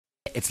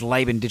It's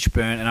Laban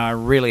Ditchburn, and I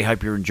really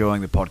hope you're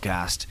enjoying the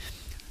podcast.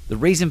 The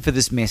reason for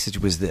this message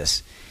was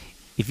this.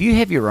 If you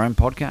have your own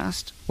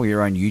podcast or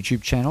your own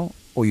YouTube channel,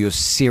 or you're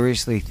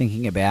seriously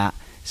thinking about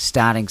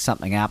starting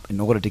something up in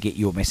order to get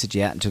your message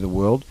out into the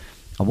world,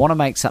 I want to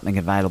make something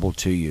available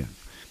to you.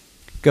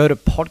 Go to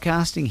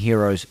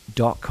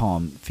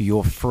podcastingheroes.com for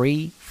your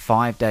free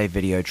 5-day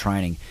video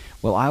training.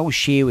 Well, I will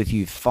share with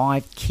you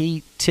 5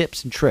 key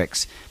tips and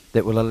tricks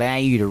that will allow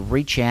you to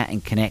reach out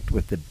and connect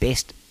with the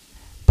best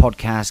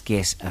podcast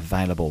guests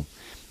available,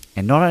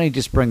 and not only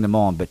just bring them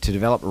on, but to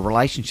develop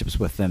relationships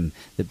with them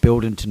that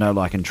build into know,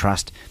 like, and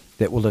trust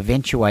that will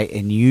eventuate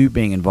in you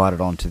being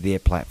invited onto their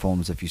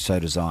platforms if you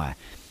so desire.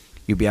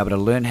 You'll be able to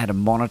learn how to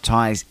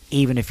monetize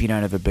even if you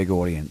don't have a big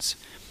audience.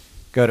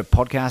 Go to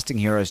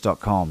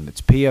podcastingheroes.com. It's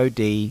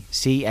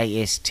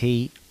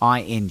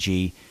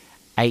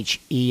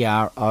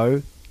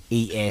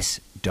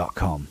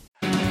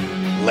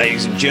podcastingheroes.com.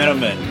 Ladies and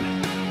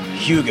gentlemen,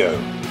 Hugo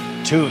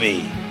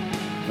Tuvey.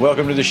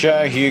 Welcome to the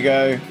show,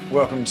 Hugo.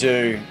 Welcome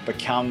to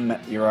Become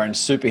Your Own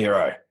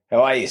Superhero.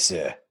 How are you,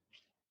 sir?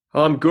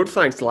 I'm good,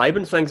 thanks,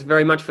 Laban. Thanks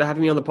very much for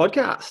having me on the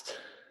podcast.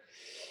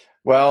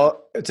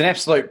 Well, it's an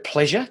absolute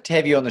pleasure to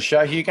have you on the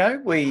show, Hugo.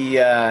 We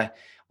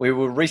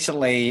were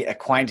recently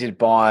acquainted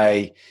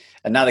by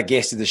another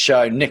guest of the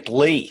show, Nick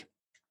Lee,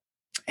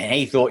 and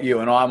he thought you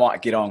and I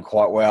might get on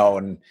quite well.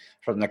 And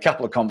from the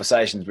couple of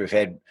conversations we've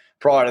had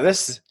prior to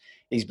this,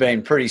 he's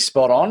been pretty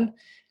spot on.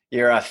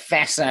 You're a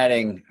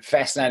fascinating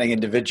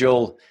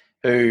individual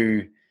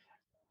who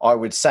I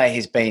would say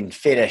has been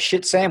fed a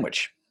shit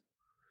sandwich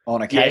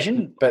on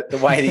occasion, but the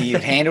way that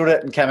you've handled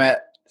it and come out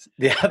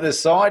the other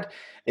side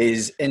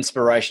is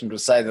inspirational,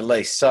 to say the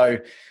least. So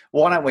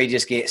why don't we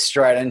just get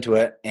straight into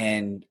it,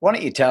 and why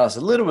don't you tell us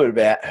a little bit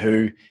about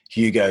who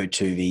Hugo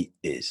Tuvey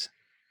is?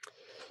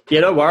 Yeah,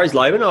 no worries,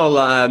 Laban.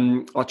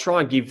 I'll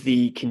try and give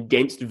the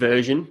condensed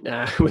version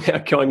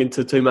without going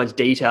into too much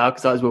detail,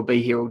 because otherwise we'll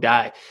be here all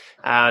day.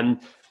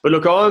 But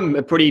look, I'm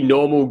a pretty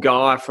normal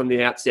guy from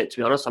the outset, to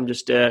be honest. I'm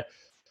just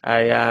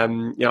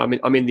I'm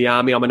in the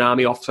army. I'm an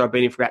army officer. I've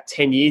been in for about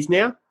 10 years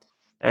now.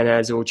 And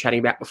as we were chatting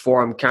about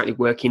before, I'm currently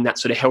working in that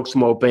sort of health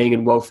and wellbeing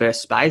and welfare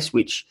space,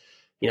 which,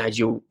 as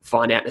you'll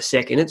find out in a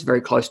second, it's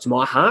very close to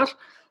my heart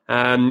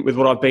with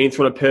what I've been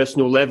through on a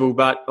personal level.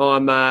 But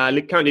I'm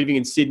currently living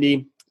in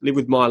Sydney, live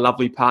with my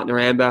lovely partner,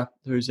 Amber,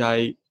 who's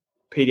a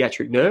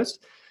paediatric nurse.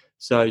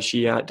 So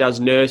she does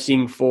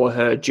nursing for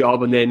her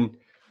job, and then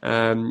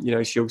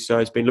she also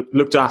has been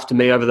looked after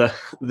me over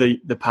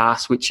the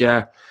past, which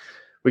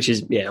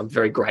is I'm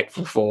very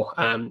grateful for.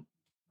 And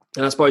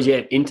I suppose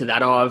into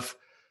that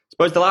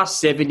the last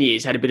 7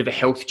 years had a bit of a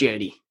health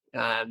journey,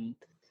 and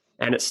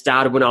it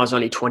started when I was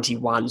only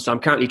 21. So I'm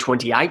currently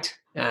 28,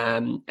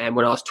 and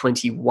when I was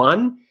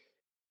 21,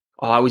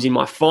 I was in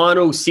my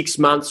final 6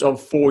 months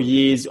of 4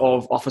 years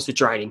of officer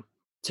training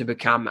to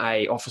become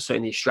a officer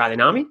in the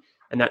Australian Army,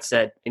 and that's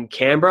in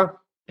Canberra,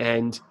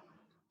 and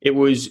it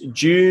was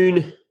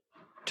June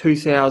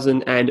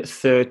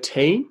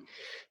 2013,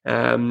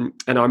 and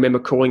I remember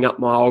calling up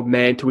my old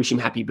man to wish him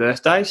happy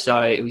birthday.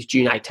 So it was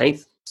June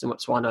 18th, so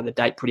that's why I know the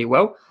date pretty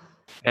well.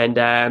 And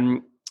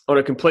on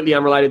a completely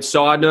unrelated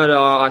side note,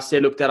 I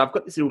said, look, Dad, I've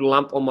got this little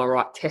lump on my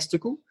right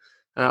testicle.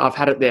 I've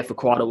had it there for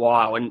quite a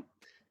while, and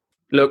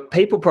look,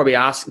 people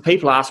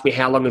ask me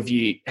how long do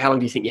you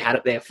think you had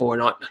it there for?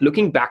 And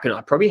looking back, and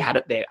I probably had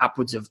it there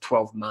upwards of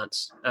 12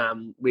 months.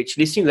 Which,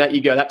 listening to that,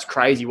 you go, that's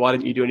crazy. Why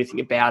didn't you do anything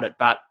about it?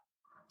 But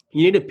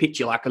you need to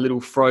picture like a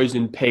little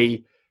frozen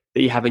pea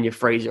that you have in your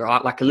freezer,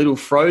 right? Like a little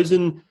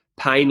frozen,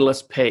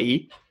 painless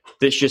pea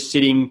that's just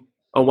sitting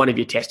on one of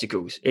your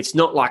testicles. It's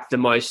not like the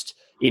most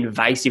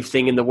invasive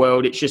thing in the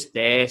world. It's just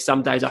there.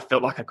 Some days I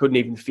felt like I couldn't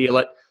even feel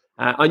it.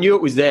 I knew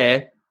it was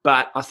there,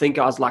 but I think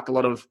I was like a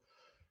lot of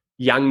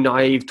young,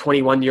 naive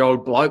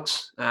 21-year-old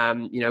blokes,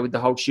 with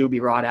the whole she'll be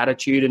right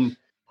attitude, and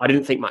I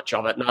didn't think much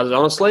of it. And I was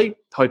honestly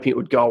hoping it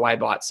would go away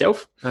by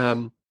itself.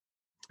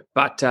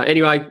 But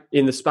anyway,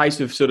 in the space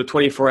of sort of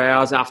 24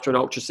 hours after an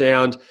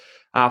ultrasound,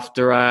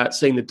 after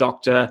seeing the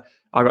doctor,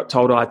 I got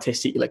told I had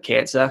testicular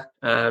cancer,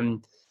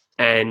 and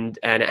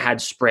it had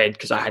spread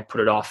because I had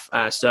put it off.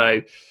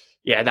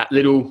 That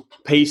little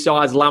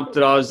pea-sized lump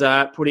that I was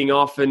putting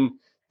off, and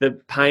the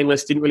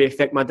painless didn't really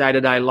affect my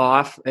day-to-day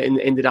life, and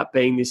ended up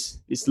being this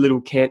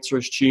little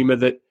cancerous tumour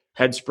that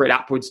had spread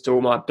upwards to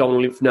all my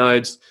abdominal lymph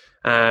nodes.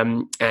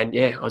 I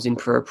was in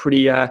for a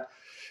pretty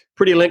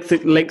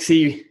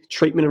lengthy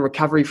treatment and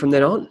recovery from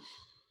then on.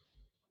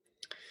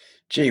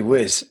 Gee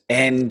whiz.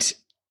 And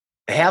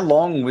how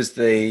long was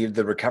the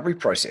recovery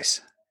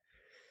process?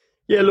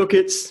 Yeah, look,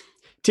 it's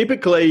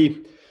typically,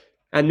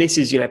 and this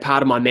is,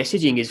 part of my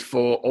messaging is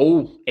for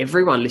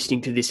everyone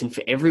listening to this, and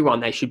for everyone,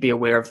 they should be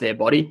aware of their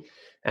body.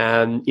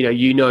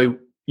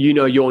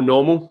 You're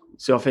normal.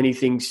 So if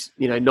anything's,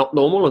 not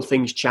normal and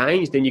things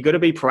change, then you've got to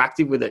be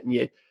proactive with it, and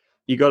you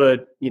got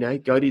to,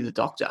 go to the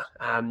doctor.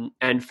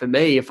 And for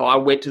me, if I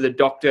went to the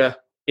doctor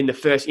in the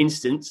first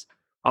instance,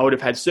 I would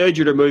have had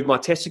surgery to remove my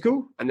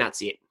testicle, and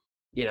that's it.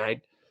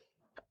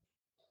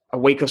 A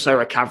week or so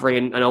recovery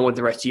and on with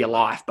the rest of your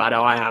life. But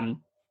I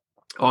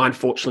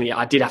Unfortunately,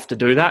 I did have to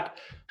do that.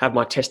 Have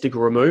my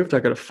testicle removed. I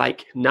got a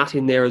fake nut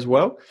in there as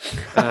well,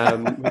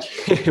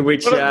 which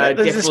There's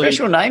definitely a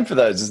special name for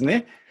those, isn't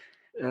there?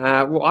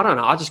 Well, I don't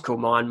know. I just call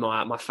mine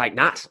my fake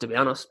nut, to be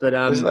honest. But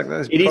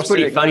it is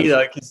pretty funny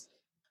though, because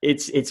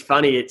it's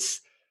funny.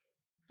 It's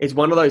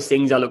one of those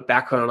things I look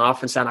back on and I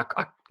often say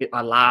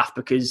I laugh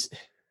because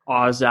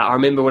I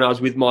remember when I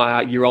was with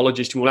my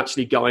urologist and we were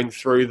actually going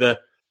through the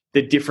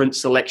different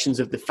selections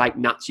of the fake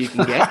nuts you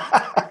can get,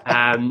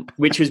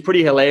 which was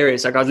pretty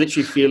hilarious. Like I was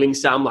literally feeling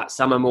some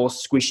are more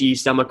squishy,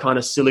 some are kind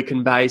of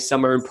silicone based,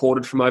 some are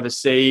imported from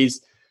overseas.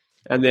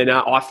 And then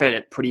I found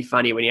it pretty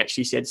funny when he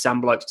actually said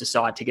some blokes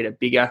decide to get a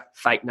bigger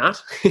fake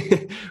nut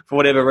for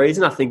whatever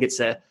reason. I think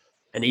it's an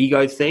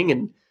ego thing.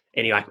 And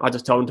anyway, I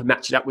just told him to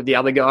match it up with the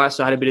other guy,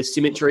 so I had a bit of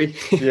symmetry.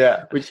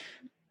 Yeah.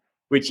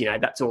 which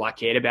that's all I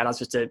cared about. I was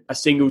just a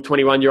single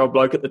 21-year-old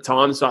bloke at the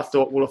time, so I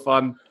thought, well, if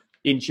I'm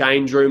in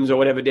change rooms or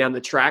whatever down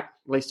the track,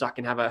 at least I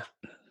can have a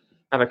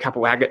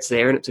couple agates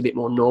there and it's a bit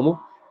more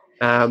normal.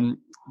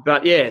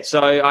 But yeah,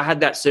 so I had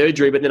that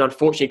surgery, but then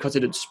unfortunately because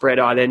it had spread,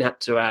 I then had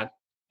to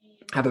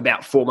have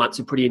about 4 months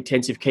of pretty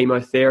intensive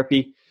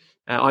chemotherapy.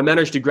 I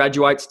managed to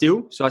graduate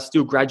still, so I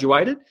still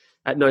graduated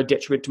at no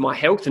detriment to my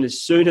health. And as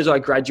soon as I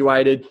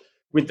graduated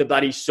with the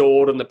bloody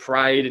sword and the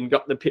parade and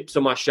got the pips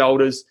on my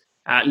shoulders,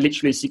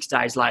 literally 6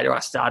 days later, I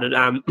started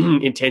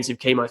intensive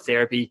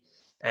chemotherapy.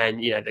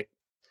 And,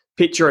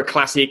 picture a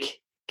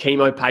classic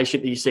chemo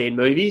patient that you see in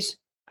movies.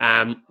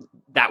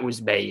 That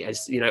was me.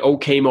 As all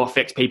chemo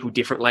affects people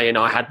differently, and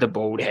I had the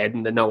bald head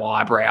and the no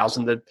eyebrows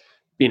and the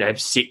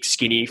sick,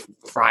 skinny,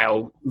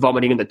 frail,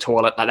 vomiting in the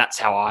toilet. That's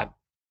how I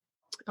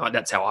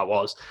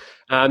was.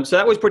 So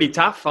that was pretty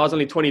tough. I was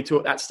only 22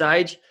 at that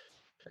stage.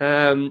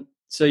 So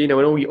when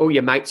all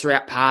your mates are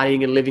out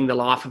partying and living the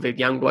life of a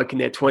young bloke in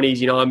their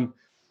 20s, I'm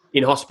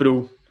in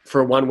hospital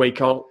for a 1 week,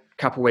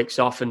 couple of weeks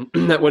off, and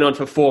that went on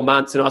for 4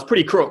 months, and I was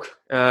pretty crook.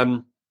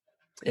 And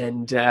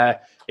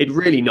it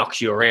really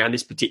knocks you around.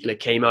 This particular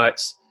chemo,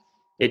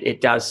 it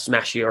does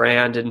smash you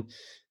around, and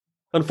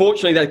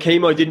unfortunately, that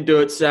chemo didn't do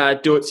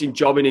its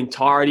job in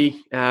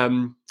entirety,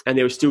 and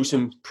there was still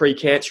some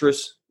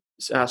precancerous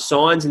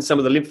signs in some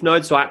of the lymph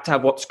nodes. So I had to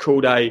have what's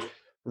called a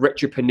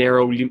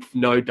retroperitoneal lymph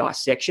node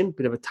dissection.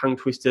 Bit of a tongue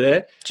twister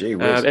there. Gee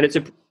whiz. And it's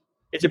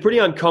a pretty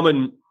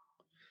uncommon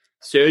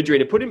surgery.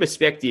 And to put in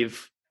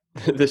perspective,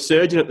 the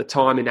surgeon at the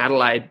time in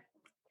Adelaide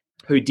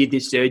who did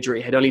this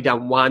surgery had only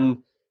done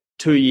 1-2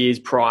 years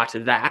prior to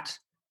that,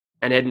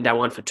 and hadn't done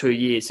one for 2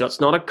 years. So it's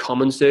not a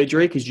common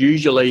surgery because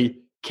usually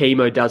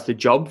chemo does the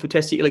job for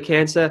testicular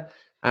cancer.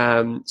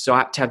 So I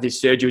had to have this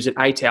surgery. It was an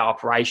 8-hour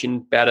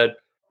operation, about a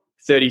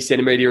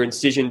 30-centimetre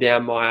incision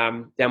down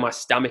my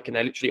stomach, and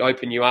they literally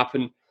open you up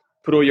and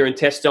put all your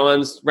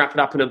intestines, wrap it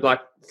up in a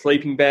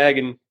sleeping bag,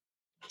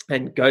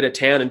 and go to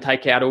town and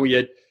take out all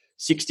your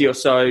 60 or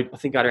so, I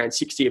think I had around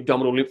 60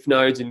 abdominal lymph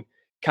nodes, and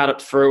cut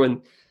it through,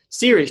 and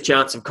serious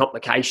chance of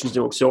complications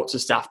and all sorts of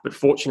stuff. But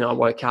fortunately, I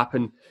woke up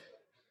and,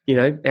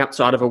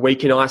 outside of a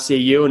week in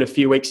ICU and a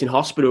few weeks in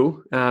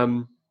hospital,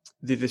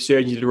 the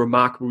surgeon did a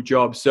remarkable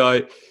job.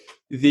 So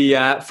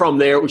from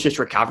there, it was just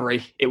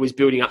recovery. It was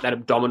building up that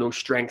abdominal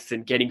strength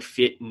and getting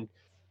fit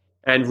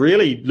and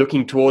really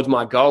looking towards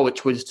my goal,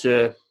 which was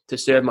to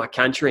serve my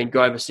country and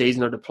go overseas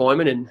on a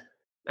deployment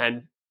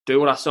and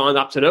do what I signed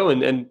up to do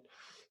and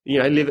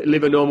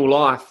live a normal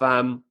life,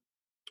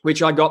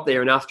 which I got there.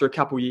 And after a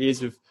couple of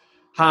years of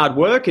hard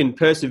work and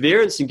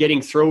perseverance and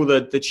getting through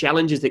the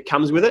challenges that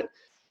comes with it,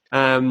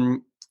 I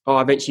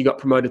eventually got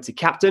promoted to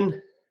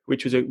captain,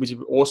 which was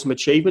an awesome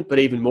achievement. But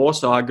even more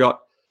so, I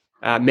got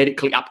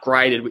medically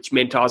upgraded, which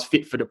meant I was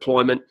fit for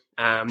deployment.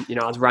 I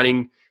was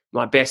running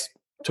my best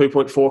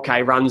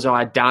 2.4K runs I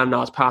had done. I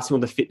was passing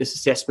all the fitness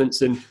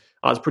assessments, and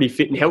I was pretty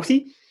fit and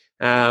healthy.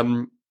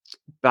 And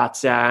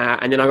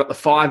then I got the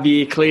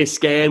 5-year clear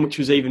scan, which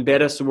was even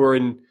better. So where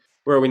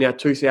are we now?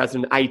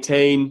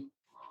 2018.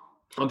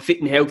 I'm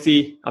fit and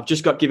healthy. I've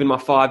just got given my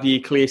 5-year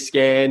clear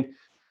scan.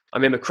 I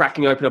remember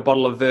cracking open a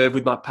bottle of Verve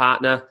with my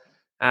partner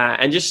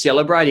and just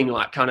celebrating,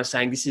 kind of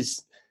saying,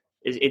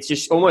 it's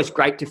just almost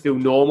great to feel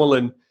normal.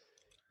 And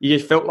you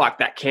just felt like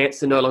that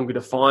cancer no longer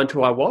defined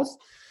who I was.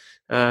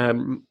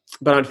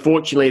 But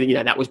unfortunately,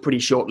 that was pretty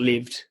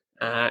short-lived.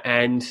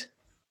 And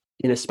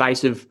in a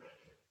space of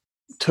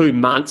 2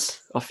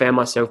 months, I found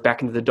myself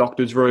back into the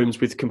doctor's rooms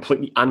with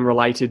completely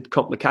unrelated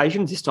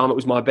complications. This time it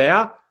was my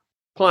bowel,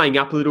 playing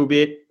up a little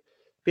bit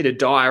of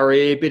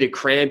diarrhea, bit of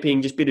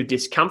cramping, just a bit of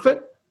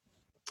discomfort,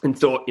 and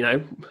thought,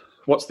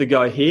 what's the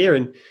go here?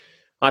 And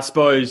I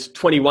suppose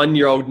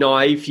 21-year-old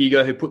naive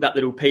Hugo who put that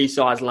little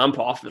pea-sized lump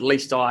off, at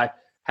least I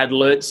had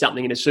learnt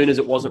something. And as soon as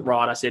it wasn't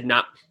right, I said,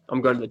 nah,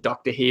 I'm going to the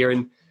doctor here.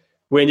 And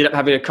we ended up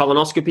having a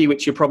colonoscopy,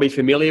 which you're probably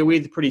familiar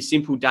with, pretty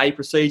simple day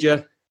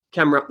procedure.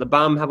 Camera up the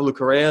bum, have a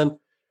look around,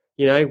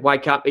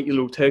 wake up, eat your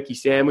little turkey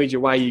sandwich,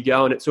 away you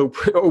go. And it's all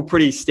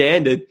pretty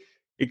standard,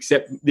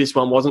 except this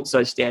one wasn't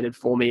so standard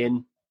for me.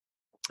 And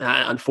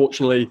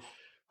unfortunately,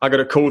 I got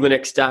a call the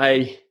next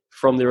day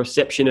from the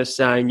receptionist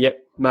saying,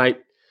 yep, mate,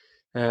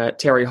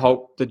 Terry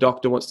Holt, the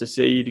doctor, wants to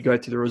see you to go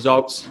through the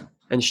results.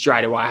 And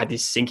straight away I had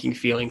this sinking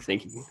feeling,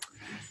 thinking,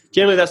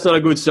 generally that's not a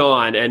good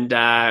sign. And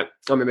I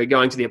remember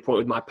going to the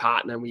appointment with my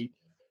partner, and we,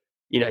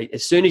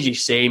 as soon as you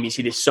see him, you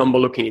see this somber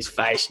look in his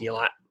face, and you're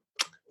like,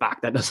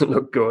 fuck, that doesn't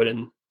look good.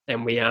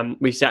 And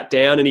we sat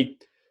down, and he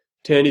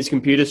turned his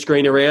computer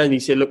screen around, and he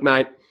said, look,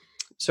 mate,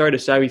 sorry to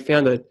say, we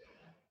found a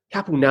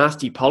couple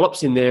nasty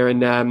polyps in there,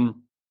 and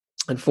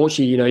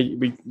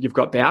unfortunately, you've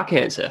got bowel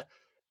cancer.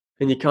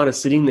 And you're kind of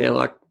sitting there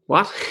like,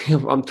 what?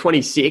 I'm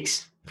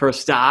 26 for a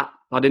start.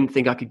 I didn't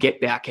think I could get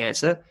bowel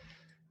cancer.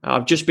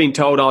 I've just been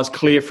told I was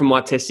clear from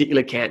my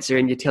testicular cancer,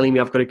 and you're telling me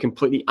I've got a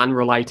completely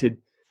unrelated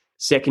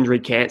secondary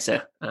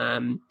cancer.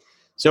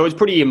 So it was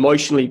pretty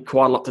emotionally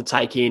quite a lot to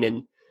take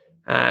in,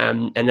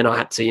 and then I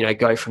had to,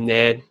 go from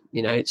there,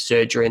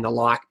 surgery and the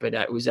like. But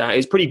it was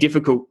pretty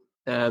difficult.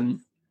 And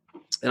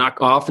I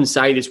often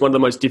say this, one of the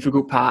most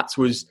difficult parts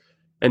was,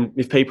 and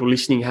if people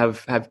listening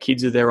have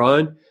kids of their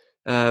own,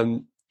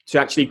 to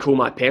actually call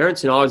my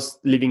parents. And I was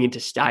living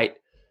interstate,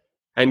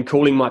 and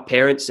calling my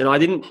parents, and I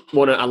didn't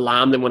want to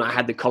alarm them when I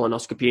had the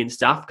colonoscopy and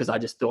stuff, because I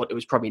just thought it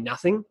was probably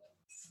nothing.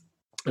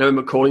 And I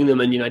remember calling them,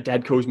 and,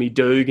 Dad calls me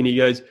Doog, and he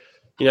goes,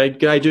 g'day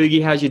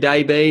Doogie, how's your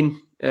day been?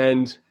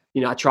 And,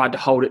 I tried to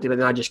hold it, but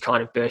then I just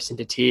kind of burst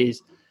into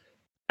tears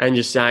and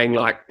just saying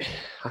like,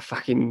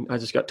 I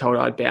just got told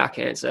I had bowel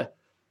cancer.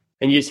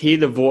 And you just hear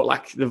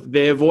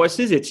their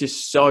voices. It's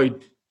just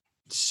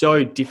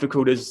so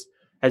difficult as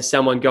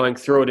someone going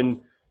through it.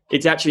 And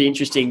it's actually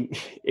interesting.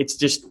 It's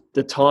just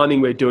the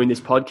timing we're doing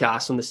this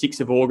podcast on the 6th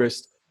of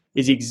August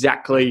is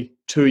exactly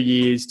 2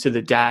 years to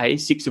the day,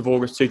 6th of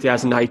August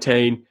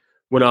 2018,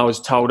 when I was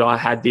told I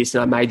had this,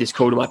 and I made this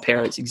call to my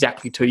parents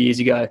exactly 2 years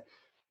ago,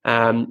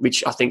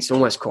 which I think is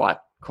almost quite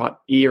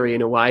eerie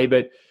in a way.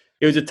 But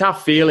it was a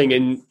tough feeling,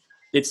 and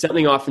it's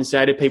something I often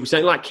say to people.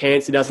 Something like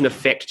cancer doesn't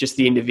affect just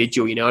the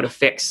individual, it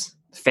affects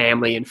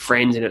family and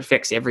friends, and it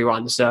affects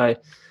everyone. So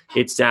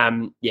it's,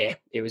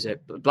 it was a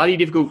bloody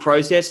difficult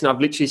process, and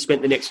I've literally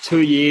spent the next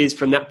 2 years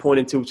from that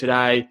point until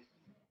today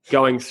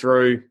going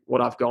through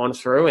what I've gone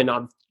through. And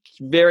I'm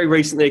very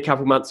recently, a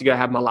couple of months ago,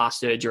 had my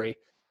last surgery,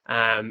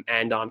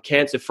 and I'm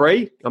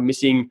cancer-free. I'm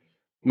missing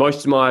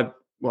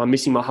I'm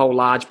missing my whole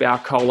large bowel,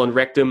 colon,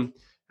 rectum.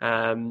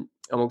 I'm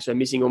also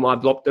missing all my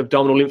blocked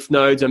abdominal lymph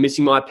nodes. I'm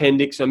missing my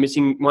appendix. I'm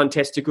missing one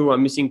testicle.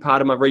 I'm missing part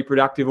of my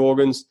reproductive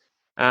organs.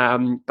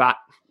 But,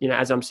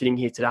 as I'm sitting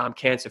here today, I'm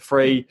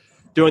cancer-free,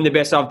 doing the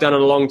best I've done in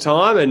a long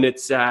time. And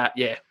it's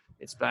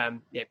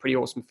pretty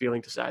awesome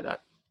feeling to say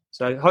that.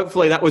 So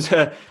hopefully that was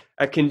a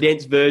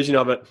condensed version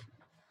of it,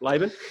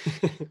 Laban.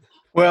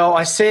 Well,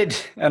 I said,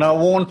 and I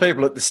warned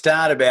people at the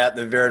start about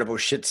the veritable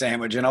shit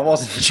sandwich, and I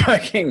wasn't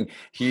joking,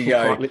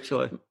 Hugo. Quite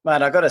literally.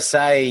 Mate, I got to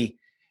say,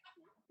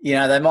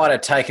 they might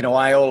have taken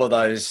away all of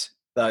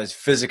those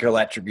physical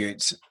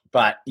attributes,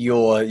 but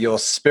your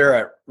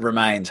spirit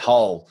remains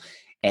whole.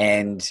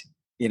 And,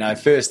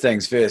 first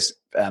things first,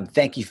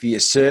 thank you for your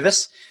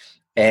service,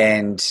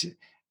 and,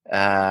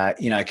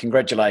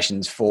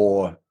 congratulations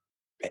for,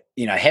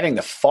 having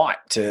the fight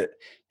to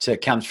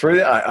come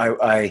through.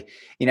 I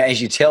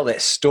as you tell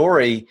that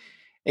story,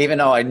 even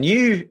though I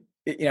knew,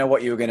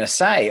 what you were going to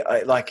say,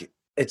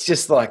 it's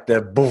just like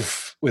the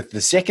boof with the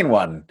second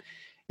one.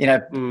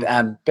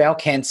 Bowel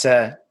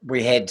cancer.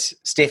 We had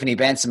Stephanie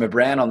Bansamer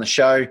Brown on the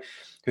show,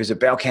 who's a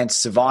bowel cancer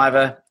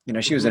survivor.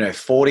 She was in her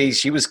 40s.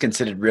 She was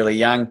considered really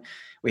young.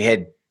 We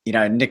had,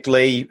 Nick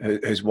Lee,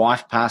 whose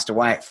wife passed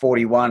away at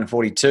 41,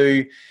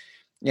 42.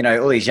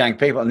 All these young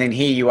people, and then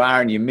here you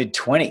are in your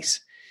mid-20s,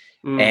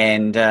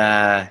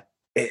 and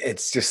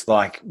it's just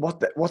like, what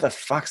the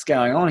fuck's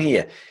going on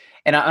here?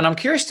 And I'm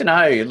curious to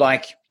know,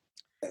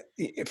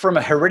 from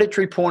a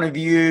hereditary point of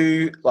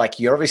view,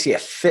 you're obviously a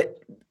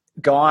fit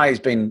guy who's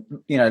been,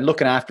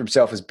 looking after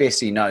himself as best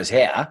he knows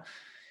how.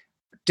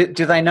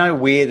 Do they know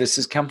where this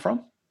has come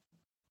from?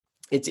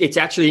 It's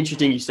actually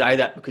interesting you say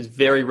that, because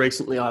very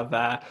recently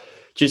I've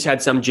just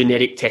had some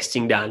genetic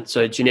testing done.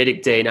 So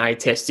genetic DNA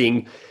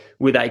testing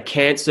with a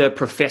cancer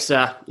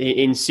professor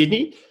in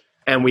Sydney.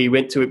 And we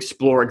went to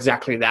explore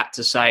exactly that,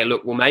 to say,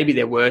 look, well, maybe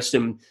there were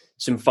some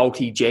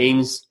faulty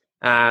genes,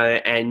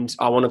 and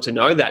I wanted to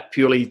know that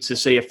purely to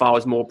see if I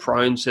was more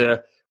prone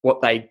to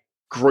what they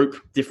group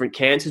different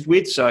cancers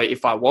with. So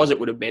if I was, it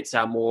would have meant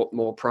I'm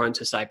more prone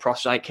to, say,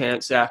 prostate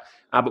cancer.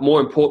 But more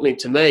importantly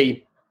to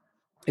me,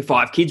 if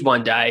I have kids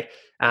one day,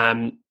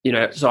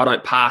 so I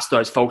don't pass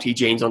those faulty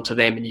genes onto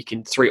them, and you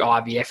can, through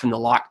IVF and the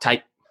like,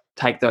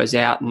 take those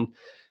out. And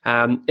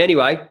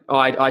anyway,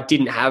 I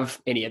didn't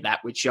have any of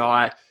that, which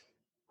I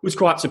was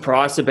quite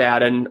surprised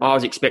about, and I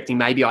was expecting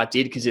maybe I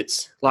did, because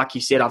it's like you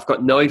said, I've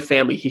got no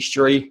family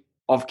history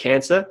of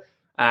cancer,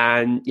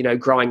 and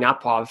growing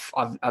up, I've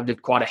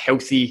lived quite a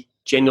healthy,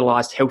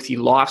 generalized healthy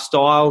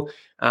lifestyle.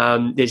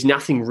 There's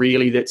nothing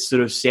really that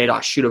sort of said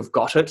I should have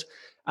got it.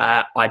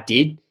 I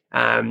did.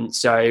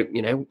 So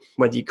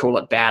whether you call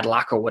it bad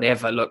luck or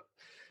whatever, look,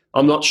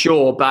 I'm not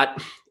sure, but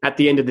at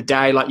the end of the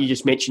day, like you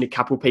just mentioned, a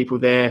couple of people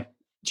there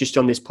just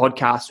on this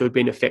podcast who have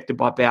been affected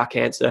by bowel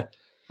cancer.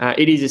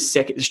 It is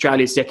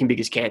Australia's second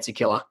biggest cancer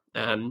killer.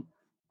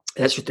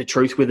 That's just the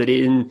truth with it.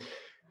 And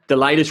the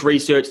latest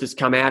research that's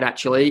come out,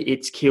 actually,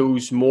 it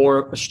kills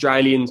more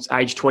Australians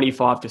aged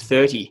 25 to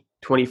 30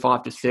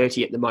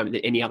 at the moment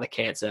than any other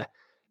cancer.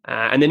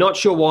 And they're not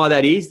sure why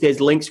that is. There's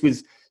links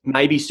with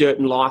maybe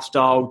certain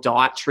lifestyle,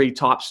 dietary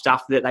type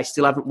stuff that they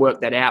still haven't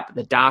worked that out. But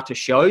the data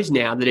shows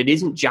now that it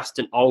isn't just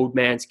an old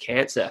man's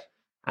cancer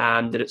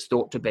that it's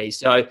thought to be.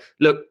 So,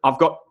 look, I've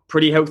got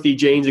pretty healthy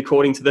genes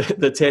according to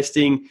the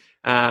testing,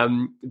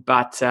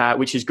 but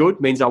which is good.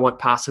 Means I won't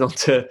pass it on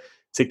to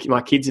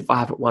my kids if I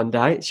have it one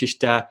day. It's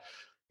just, I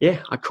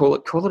call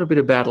it a bit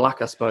of bad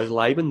luck, I suppose,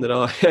 Laban, that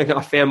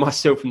I found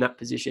myself in that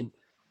position.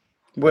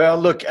 Well,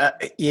 look,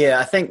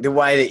 I think the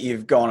way that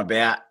you've gone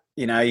about,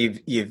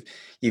 you've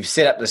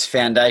set up this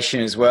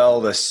foundation as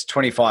well, this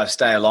 25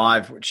 Stay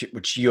Alive,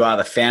 which you are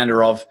the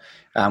founder of,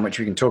 which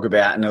we can talk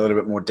about in a little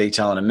bit more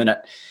detail in a minute.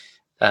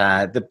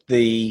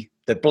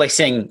 The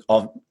blessing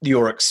of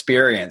your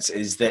experience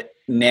is that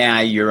now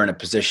you're in a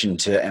position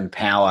to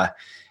empower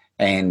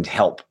and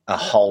help a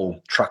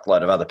whole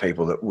truckload of other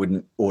people that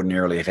wouldn't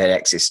ordinarily have had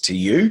access to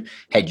you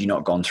had you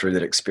not gone through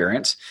that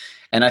experience.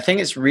 And I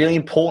think it's really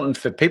important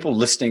for people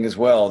listening as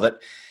well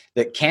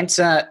that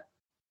cancer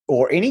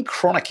or any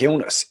chronic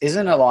illness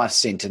isn't a life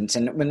sentence.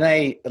 And when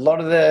a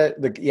lot of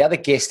the other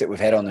guests that we've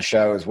had on the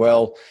show as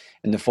well,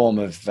 in the form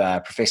of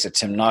Professor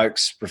Tim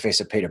Noakes,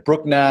 Professor Peter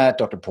Bruckner,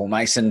 Dr. Paul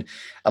Mason,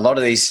 a lot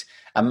of these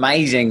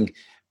amazing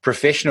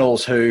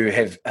professionals who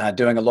have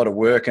doing a lot of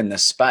work in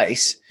this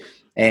space,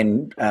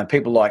 and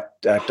people like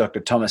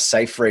Dr. Thomas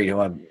Seyfried, who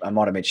I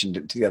might have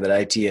mentioned the other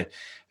day to you,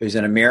 who's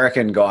an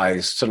American guy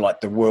who's sort of like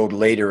the world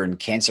leader in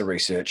cancer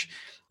research,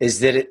 is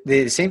that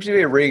there seems to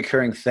be a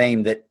recurring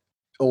theme that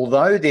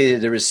although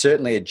there is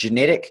certainly a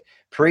genetic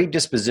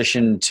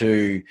predisposition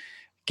to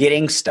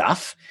getting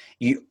stuff,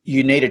 you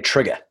need a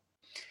trigger.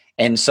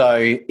 And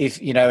so if,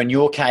 in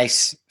your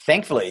case,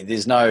 thankfully,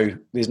 there's no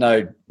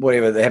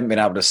whatever, they haven't been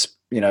able to,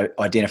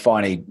 identify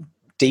any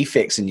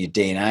defects in your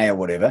DNA or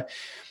whatever.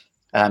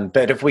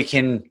 But if we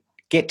can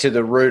get to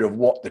the root of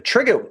what the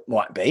trigger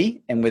might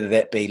be, and whether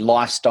that be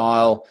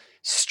lifestyle,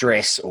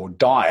 stress, or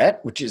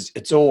diet,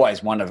 it's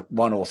always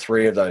one or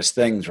three of those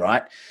things,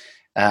 right?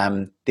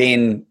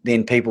 Then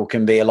people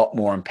can be a lot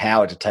more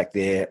empowered to take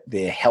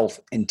their health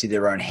into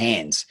their own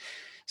hands.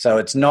 So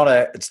it's not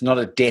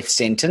a death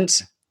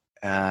sentence.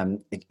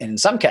 And in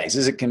some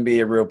cases, it can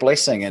be a real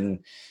blessing. And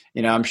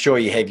I'm sure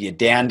you have your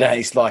down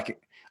days like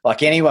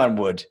anyone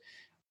would.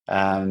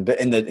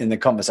 But in the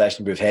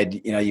conversation we've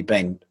had, you've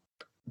been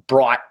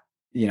bright,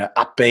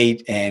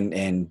 upbeat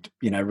and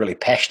really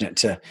passionate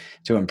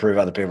to improve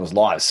other people's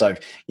lives. So,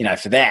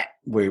 for that,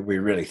 we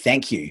really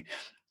thank you.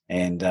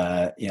 And,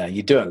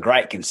 you're doing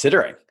great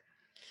considering.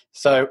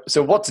 So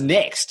what's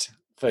next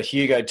for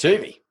Hugo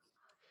Tuvey?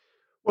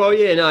 Well,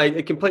 yeah, no,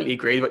 I completely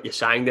agree with what you're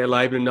saying there,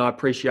 Laban, and I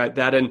appreciate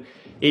that. And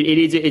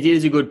it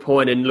is a good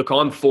point. And look,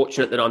 I'm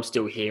fortunate that I'm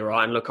still here,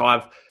 right? And look,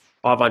 I've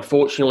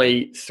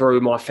unfortunately,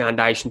 through my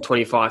foundation,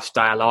 25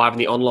 Stay Alive, and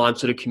the online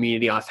sort of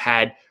community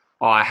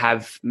I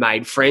have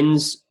made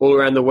friends all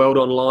around the world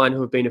online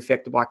who have been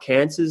affected by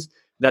cancers.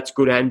 That's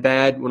good and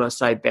bad. When I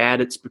say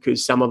bad, it's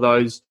because some of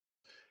those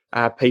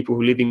people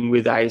who are living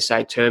with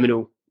say,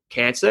 terminal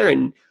cancer,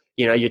 and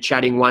you're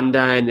chatting one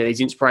day and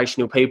these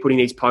inspirational people putting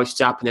these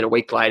posts up, and then a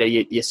week later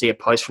you see a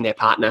post from their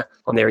partner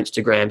on their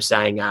Instagram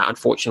saying,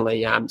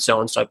 unfortunately,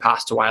 so-and-so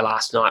passed away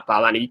last night, blah,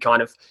 blah. And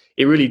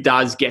it really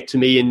does get to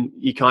me, and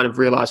you kind of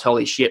realize,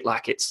 holy shit,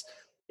 like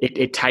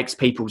it takes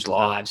people's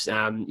lives.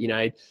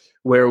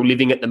 We're all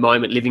living at the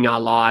moment, living our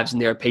lives, and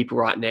there are people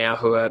right now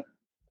who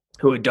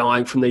are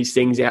dying from these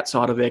things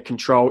outside of their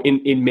control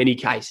in many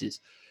cases.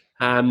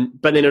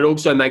 But then it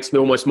also makes me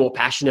almost more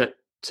passionate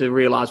to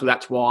realize, well,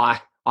 that's why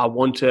I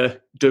want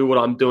to do what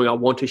I'm doing. I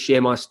want to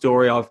share my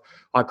story.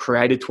 I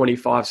created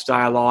 25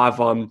 Stay Alive.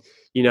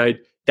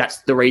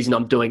 That's the reason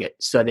I'm doing it.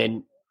 So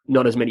then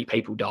not as many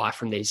people die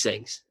from these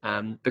things.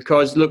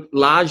 Because look,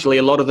 largely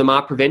a lot of them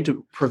are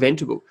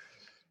preventable.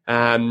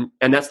 And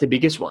that's the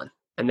biggest one.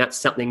 And that's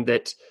something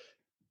that,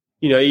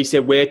 you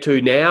said, where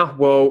to now?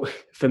 Well,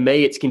 for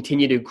me, it's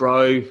continue to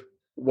grow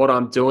what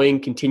I'm doing,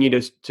 continue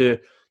to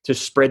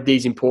spread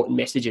these important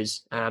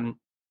messages.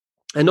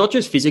 And not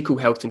just physical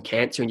health and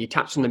cancer. And you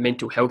touched on the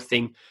mental health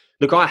thing.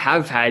 Look, I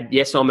have had,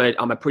 yes, I'm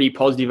a pretty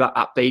positive,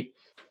 upbeat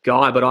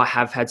guy, but I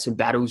have had some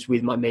battles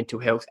with my mental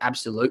health,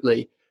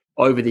 absolutely,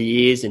 over the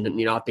years. And,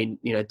 I've been,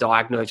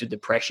 diagnosed with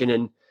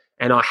depression,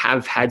 and I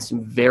have had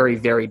some very,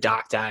 very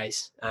dark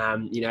days.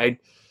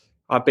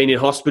 I've been in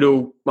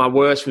hospital. My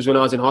worst was when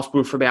I was in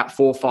hospital for about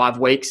 4 or 5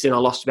 weeks, and I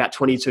lost about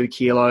 22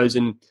 kilos,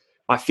 and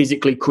I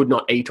physically could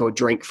not eat or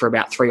drink for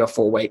about 3 or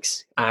 4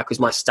 weeks because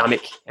my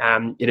stomach,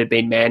 it had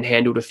been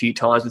manhandled a few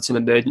times with some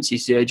emergency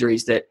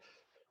surgeries that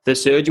the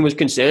surgeon was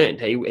concerned.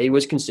 He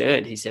was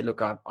concerned. He said,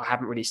 look, I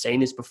haven't really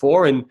seen this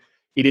before, and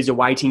it is a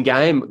waiting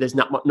game. There's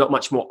not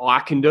much more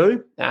I can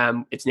do.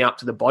 It's now up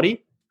to the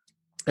body.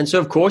 And so,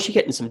 of course, you're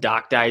getting some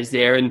dark days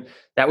there. And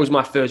that was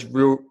my first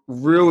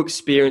real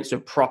experience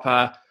of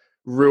proper,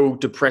 real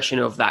depression,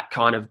 of that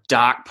kind of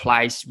dark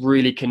place.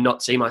 Really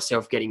cannot see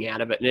myself getting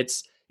out of it. And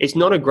it's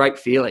not a great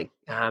feeling.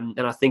 And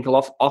I think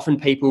often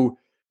people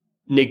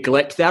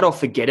neglect that or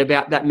forget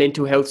about that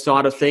mental health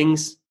side of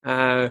things.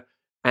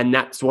 And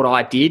that's what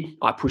I did.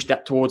 I pushed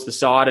that towards the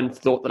side and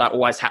thought that I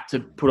always had to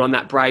put on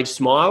that brave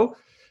smile.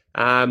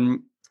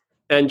 And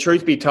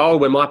truth be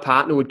told, when my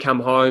partner would come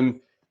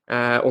home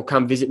or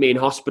come visit me in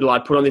hospital,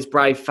 I'd put on this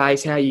brave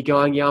face. How are you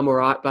going? Yeah, I'm all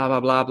right, blah, blah,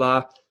 blah,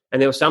 blah.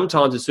 And there were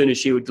sometimes as soon as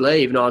she would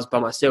leave and I was by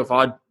myself,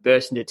 I'd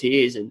burst into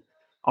tears and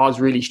I was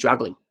really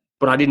struggling.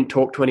 But I didn't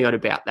talk to anyone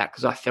about that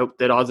because I felt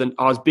that I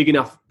was big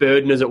enough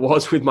burden as it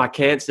was with my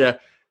cancer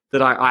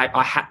that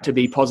I had to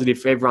be positive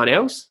for everyone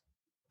else.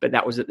 But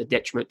that was at the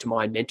detriment to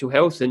my mental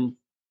health. And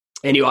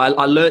anyway,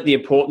 I learned the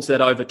importance of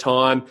that over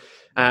time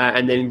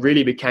and then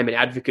really became an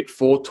advocate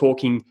for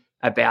talking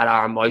about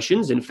our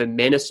emotions and for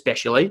men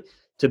especially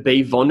to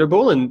be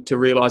vulnerable and to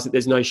realise that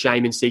there's no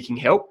shame in seeking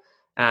help.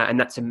 And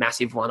that's a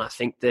massive one. I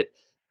think that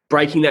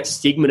breaking that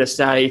stigma to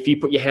say, if you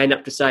put your hand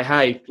up to say,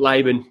 hey,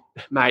 Laban,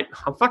 mate,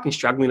 I'm fucking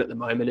struggling at the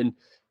moment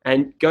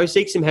and go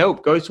seek some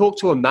help. Go talk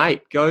to a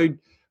mate. Go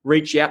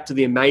reach out to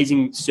the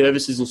amazing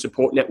services and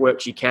support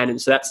networks you can.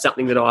 And so that's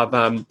something that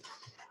I'm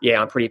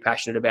pretty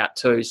passionate about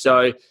too.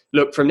 So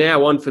look, from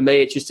now on for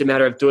me, it's just a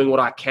matter of doing what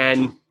I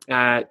can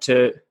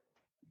to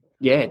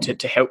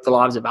help the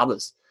lives of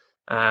others.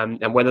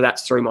 And whether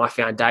that's through my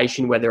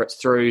foundation, whether it's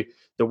through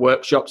the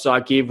workshops I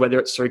give, whether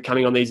it's through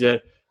coming on these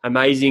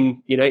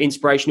amazing,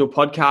 inspirational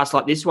podcasts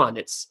like this one,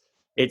 it's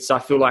I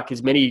feel like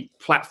as many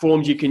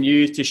platforms you can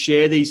use to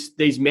share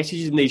these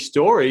messages and these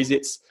stories,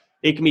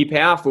 it can be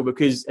powerful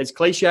because as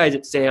cliche as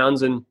it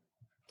sounds, and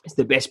it's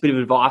the best bit of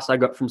advice I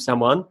got from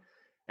someone,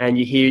 and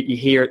you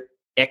hear it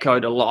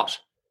echoed a lot,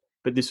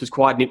 but this was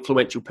quite an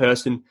influential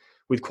person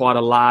with quite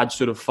a large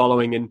sort of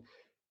following. And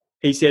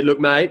he said, look,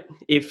 mate,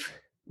 if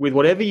with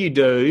whatever you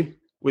do,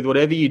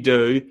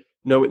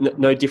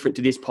 no different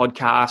to this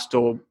podcast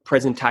or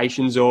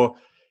presentations, or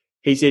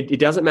he said, it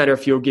doesn't matter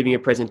if you're giving a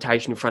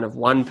presentation in front of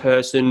one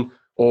person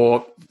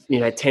or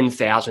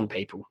 10,000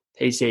 people.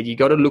 He said, you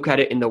got to look at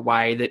it in the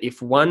way that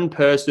if one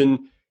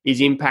person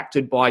is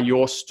impacted by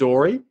your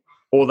story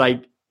or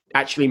they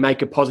actually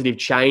make a positive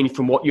change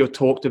from what you're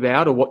talked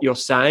about or what you're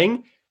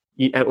saying,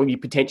 or you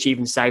potentially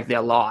even save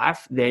their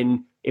life,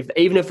 then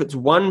even if it's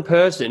one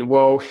person,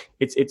 well,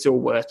 it's all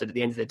worth it at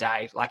the end of the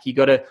day. Like you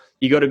got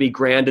to be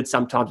grounded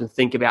sometimes and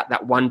think about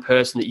that one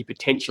person that you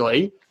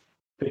potentially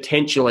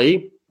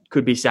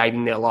could be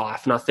saving their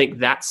life. And I think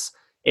that's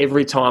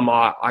every time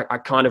I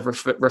kind of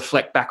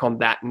reflect back on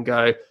that and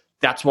go,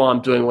 that's why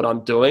I'm doing what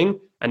I'm doing.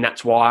 And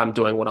that's why I'm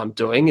doing what I'm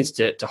doing is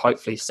to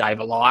hopefully save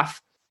a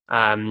life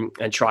and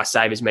try to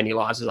save as many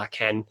lives as I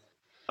can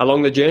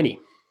along the journey.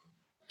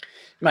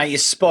 Mate, you're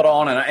spot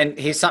on. And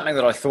here's something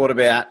that I thought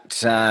about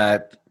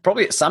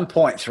probably at some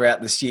point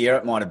throughout this year,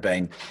 it might have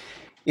been,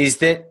 is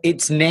that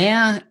it's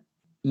now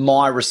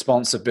my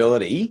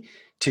responsibility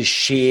to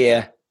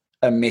share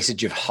a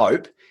message of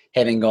hope,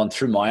 having gone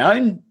through my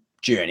own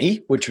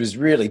journey, which was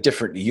really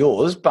different to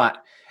yours,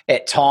 but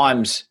at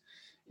times,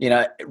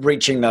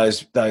 reaching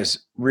those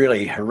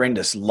really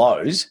horrendous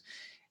lows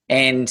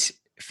and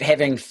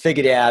having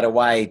figured out a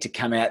way to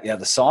come out the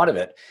other side of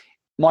it.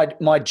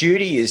 My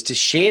duty is to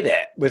share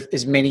that with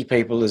as many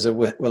people as are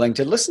willing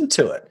to listen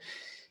to it.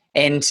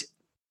 And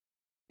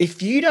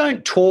if you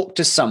don't talk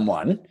to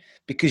someone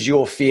because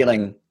you're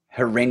feeling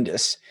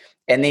horrendous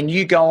and then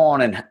you go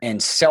on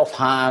and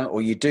self-harm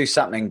or you do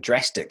something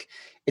drastic,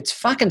 it's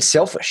fucking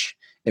selfish,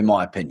 in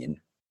my opinion.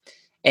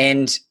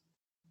 And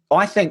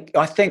I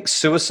think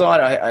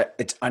suicide,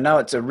 I know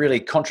it's a really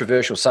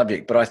controversial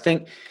subject, but I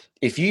think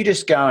if you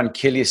just go and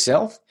kill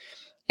yourself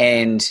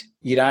and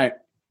you don't,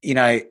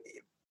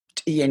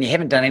 and you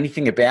haven't done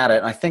anything about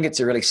it, I think it's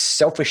a really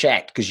selfish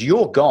act because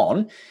you're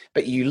gone,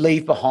 but you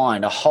leave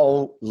behind a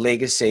whole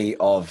legacy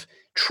of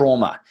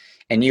trauma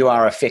and you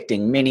are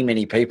affecting many,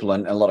 many people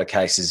in a lot of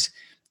cases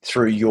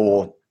through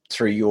your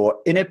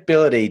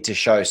inability to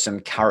show some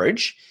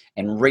courage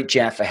and reach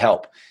out for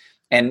help.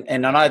 And I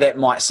know that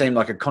might seem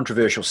like a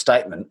controversial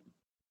statement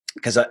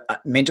because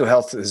mental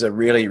health is a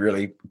really,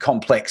 really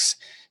complex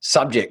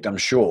subject, I'm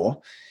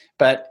sure.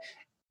 But,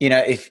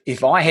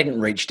 if I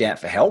hadn't reached out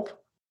for help,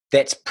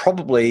 that's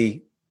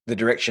probably the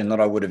direction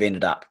that I would have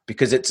ended up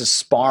because it's a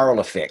spiral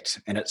effect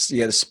and it's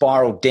you either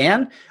spiral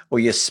down or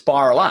you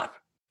spiral up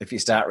if you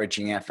start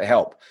reaching out for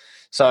help.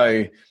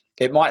 So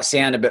it might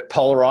sound a bit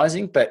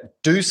polarizing, but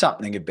do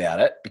something about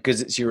it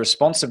because it's your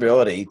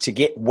responsibility to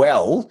get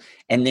well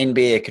and then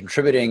be a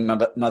contributing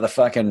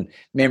motherfucking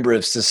member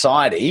of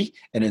society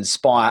and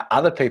inspire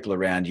other people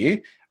around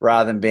you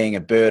rather than being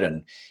a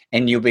burden.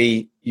 And you'll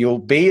be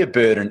a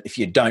burden if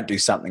you don't do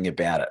something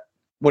about it.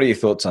 What are your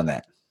thoughts on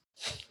that?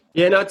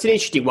 Yeah, no, it's an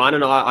interesting one,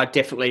 and I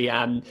definitely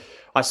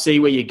I see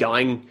where you're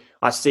going.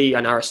 I see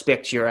and I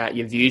respect your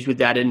views with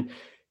that, and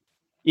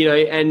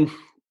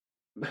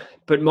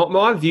but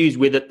my views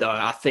with it though,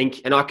 I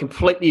think, and I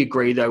completely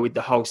agree though with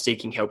the whole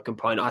seeking help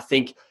component. I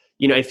think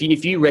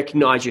if you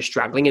recognise you're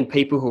struggling, and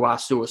people who are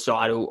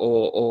suicidal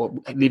or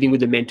living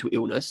with a mental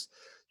illness,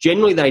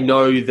 generally they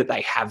know that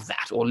they have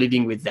that, or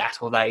living with that,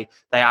 or they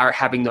are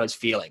having those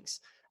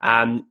feelings.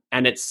 And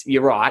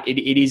you're right.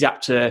 It is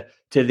up to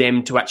to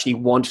them to actually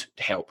want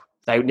help.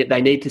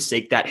 They need to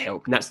seek that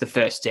help, and that's the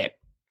first step.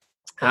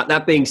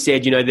 That being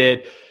said,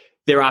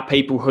 there are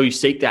people who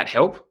seek that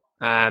help,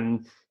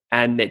 and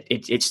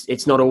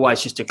it's not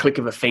always just a click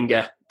of a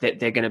finger that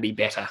they're going to be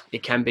better.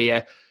 It can be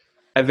a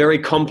very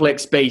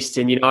complex beast,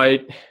 and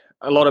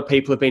a lot of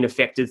people have been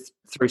affected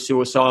through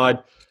suicide.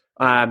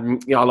 I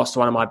lost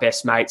one of my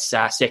best mates,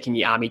 second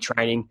year army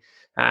training.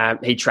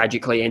 He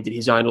tragically ended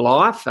his own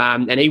life,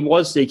 and he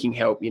was seeking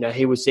help.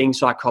 He was seeing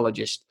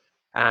psychologists.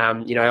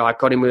 I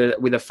got him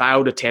with a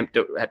failed attempt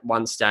at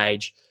one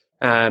stage.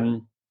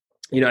 I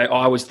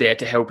was there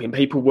to help him.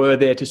 People were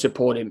there to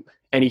support him,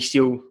 and he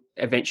still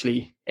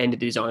eventually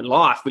ended his own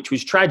life, which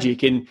was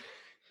tragic. And,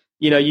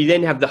 you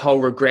then have the whole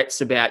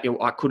regrets about,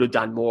 I could have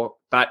done more.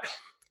 But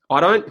I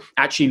don't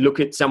actually look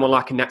at someone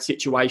like in that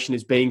situation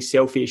as being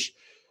selfish.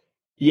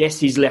 Yes,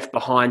 he's left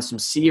behind some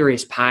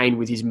serious pain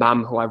with his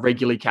mum, who I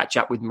regularly catch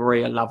up with,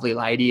 Maria, lovely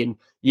lady, and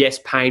yes,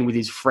 pain with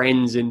his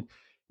friends. And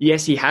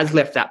yes, he has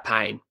left that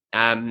pain.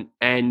 But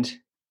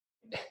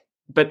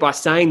by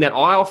saying that,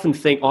 I often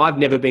think I've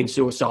never been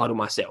suicidal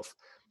myself.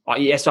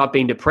 Yes, I've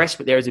been depressed,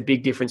 but there is a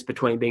big difference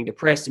between being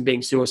depressed and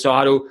being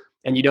suicidal,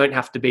 and you don't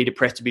have to be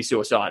depressed to be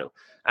suicidal.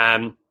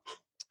 I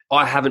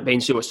haven't been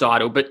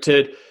suicidal, but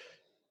to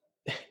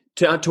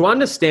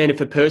understand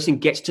if a person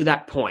gets to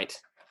that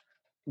point,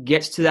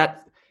 gets to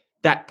that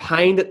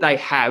pain that they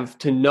have,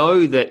 to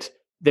know that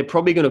they're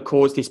probably going to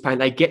cause this pain,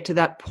 they get to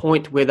that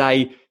point where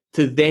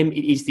to them,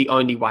 it is the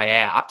only way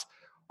out.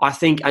 I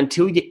think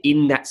until you're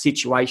in that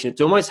situation,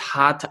 it's almost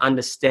hard to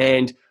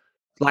understand.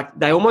 Like,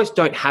 they almost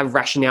don't have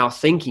rationale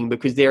thinking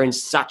because they're in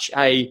such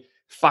a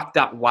fucked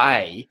up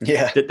way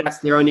that's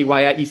their only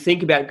way out. You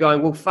think about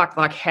going, well, fuck,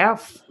 how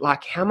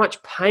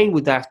much pain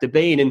would they have to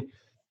be in?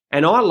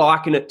 And I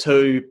liken it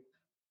to,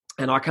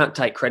 and I can't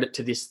take credit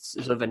to this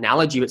sort of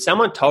analogy, but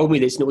someone told me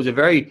this, and it was a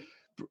very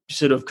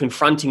sort of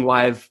confronting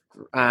way of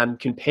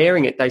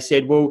comparing it. They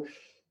said, well,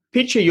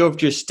 picture you've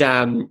just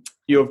gone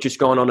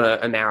on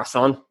a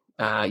marathon.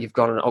 You've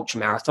got an ultra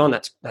marathon.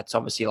 That's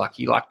obviously like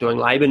you like doing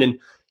Laban, and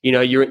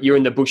you're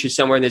in the bushes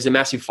somewhere, and there's a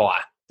massive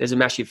fire.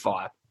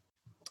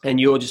 And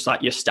you're just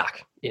like, you're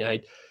stuck. You're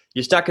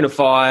stuck in a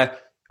fire.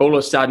 All of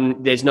a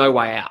sudden, there's no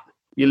way out.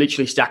 You're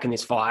literally stuck in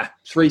this fire.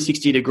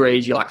 360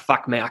 degrees. You're like,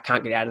 fuck me, I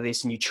can't get out of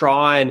this. And you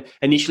try, and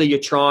initially you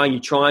try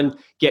and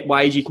get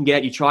ways you can get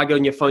out. You try, get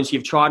on your phone. So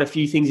you've tried a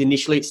few things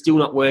initially. It's still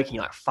not working.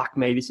 You're like, fuck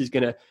me, this is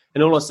gonna.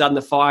 And all of a sudden,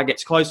 the fire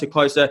gets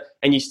closer,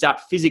 and you start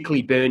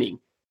physically burning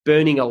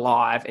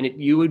alive, and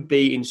you would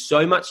be in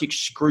so much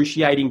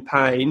excruciating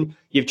pain.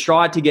 You've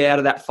tried to get out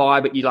of that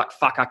fire, but you're like,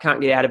 fuck, I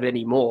can't get out of it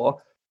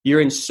anymore.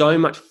 You're in so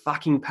much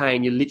fucking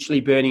pain. You're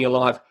literally burning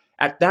alive.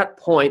 At that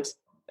point,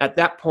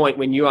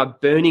 when you are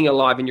burning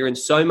alive and you're in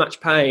so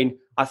much pain,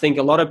 I think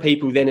a lot of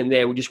people then and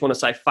there will just want to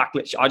say, fuck,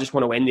 I just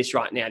want to end this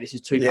right now. This is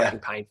too fucking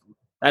painful.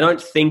 They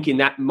don't think in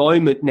that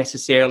moment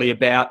necessarily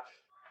about,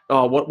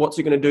 oh, what's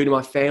it going to do to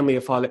my family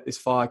if I let this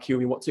fire kill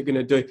me? What's it going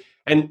to do?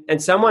 And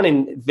someone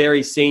in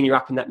very senior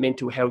up in that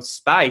mental health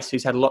space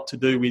who's had a lot to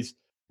do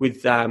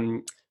with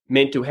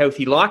mental health,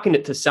 he likened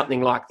it to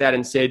something like that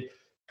and said,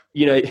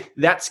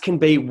 that can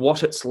be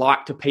what it's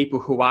like to people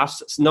who are,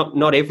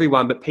 not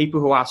everyone, but people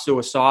who are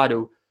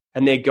suicidal,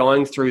 and they're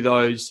going through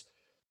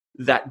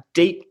that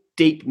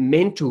deep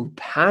mental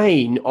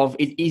pain of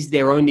it is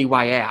their only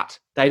way out.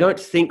 They don't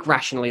think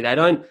rationally.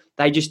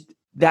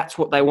 That's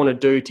what they want to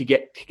do to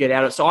get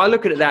out of it. So I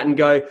look at that and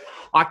go,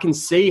 I can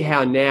see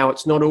how now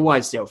it's not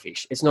always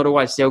selfish. It's not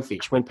always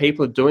selfish. When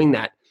people are doing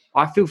that,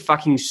 I feel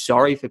fucking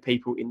sorry for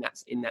people in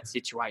that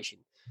situation.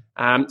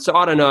 So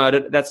I don't know.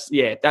 That's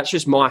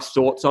just my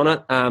thoughts on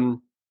it.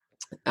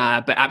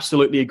 But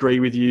absolutely agree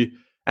with you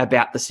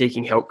about the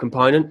seeking help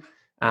component.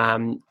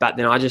 But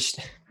then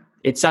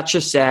it's such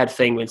a sad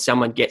thing when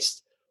someone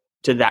gets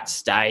to that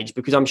stage,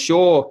 because I'm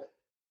sure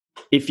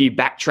if you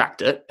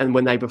backtracked it and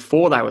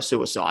before they were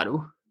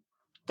suicidal,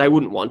 they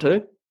wouldn't want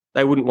to.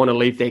 They wouldn't want to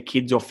leave their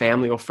kids or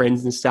family or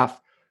friends and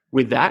stuff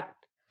with that.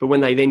 But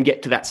when they then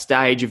get to that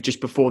stage of just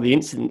before the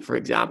incident, for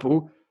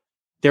example,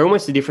 they're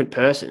almost a different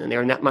person, and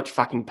they're in that much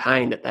fucking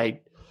pain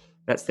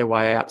that's their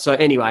way out. So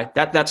anyway,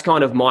 that's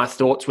kind of my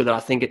thoughts with it. I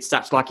think it's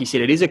such, like you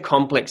said, it is a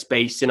complex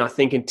beast. And I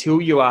think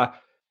until you are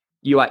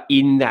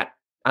in that,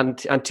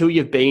 until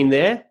you've been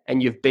there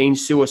and you've been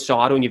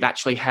suicidal and you've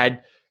actually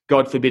had,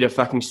 God forbid, a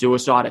fucking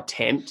suicide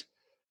attempt,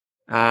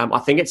 I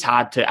think it's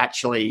hard to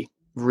actually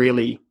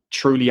really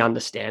truly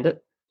understand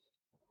it.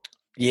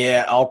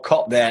 Yeah, I'll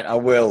cop that. I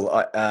will.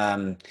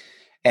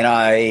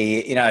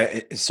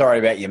 Sorry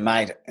about your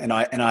mate.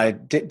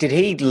 Did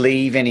he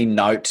leave any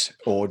note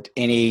or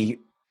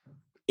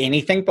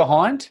anything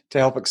behind to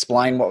help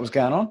explain what was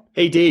going on?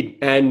 He did.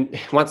 And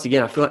once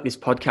again, I feel like this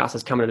podcast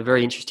has come at a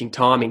very interesting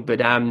timing,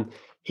 but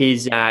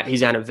his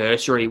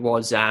anniversary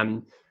was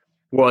a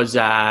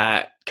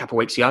couple of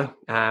weeks ago.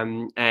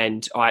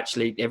 And I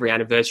actually, every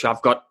anniversary,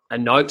 I've got a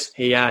note.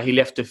 He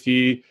left a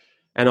few,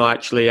 and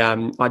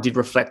I did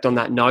reflect on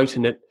that note,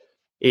 and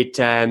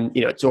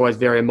it's always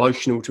very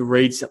emotional to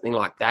read something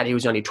like that. He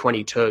was only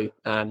 22.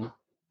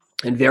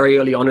 And very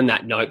early on in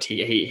that note,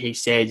 he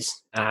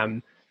says,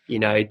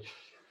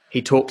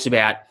 he talks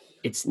about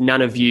it's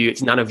none of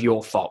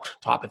your fault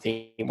type of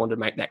thing. He wanted to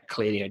make that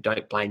clear,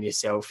 don't blame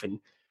yourself. And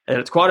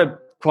it's quite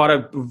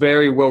a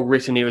very well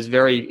written. He was a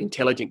very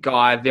intelligent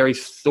guy, very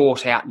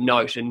thought out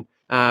note. And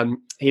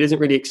he doesn't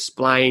really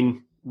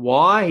explain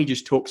why. He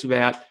just talks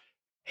about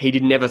he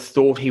never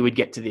thought he would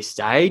get to this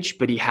stage,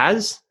 but he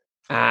has.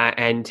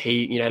 And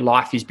he,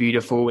 life is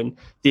beautiful and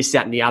this,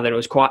 that, and the other. It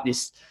was quite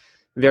this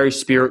very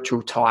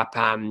spiritual type,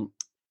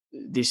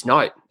 this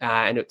note.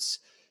 And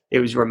it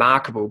was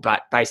remarkable,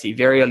 but basically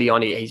very early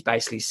on, he's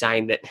basically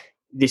saying that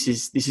this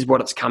is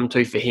what it's come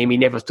to for him. He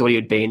never thought he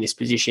would be in this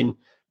position.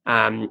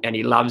 And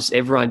he loves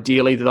everyone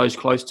dearly, those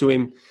close to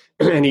him.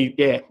 And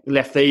he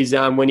left these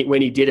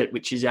when he did it,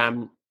 which is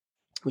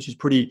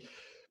pretty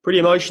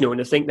emotional. And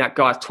to think that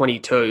guy's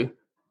 22,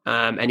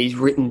 and he's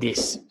written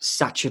this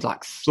such a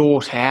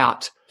thought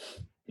out.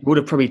 It would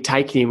have probably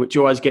taken him, which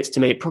always gets to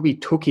me. It probably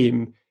took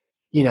him,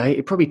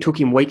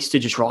 weeks to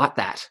just write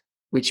that,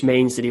 which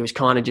means that he was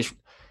kind of just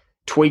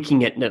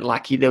tweaking it, and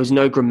there was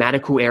no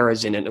grammatical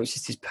errors in it. It was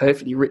just this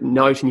perfectly written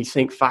note, and you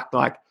think,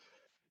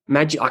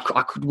 imagine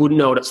I wouldn't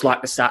know what it's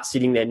like to start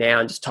sitting there now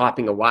and just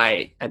typing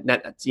away. And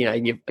that's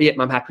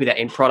I'm happy with that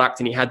end product.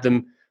 And he had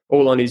them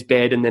all on his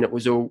bed, and then it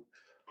was all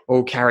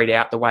carried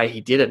out the way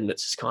he did it. And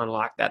it's just kind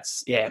of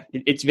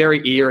it's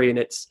very eerie, and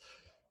it's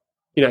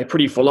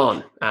pretty full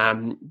on.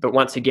 But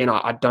once again,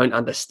 I don't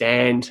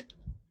understand.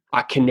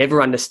 I can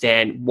never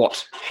understand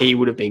what he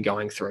would have been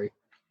going through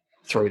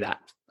that,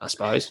 I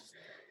suppose.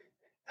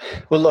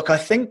 Well, look, I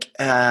think,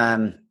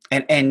 and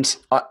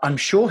I'm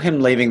sure him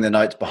leaving the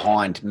notes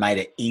behind made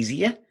it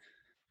easier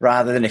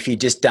rather than if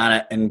he'd just done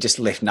it and just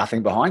left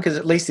nothing behind, because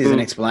at least there's an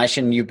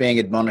explanation. You're being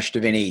admonished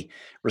of any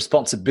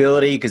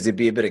responsibility, because there'd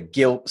be a bit of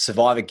guilt,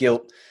 survivor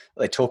guilt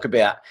they talk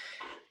about.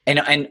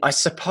 And I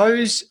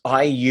suppose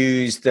I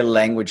use the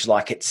language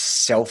like it's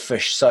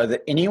selfish, so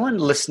that anyone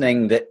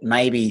listening that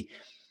maybe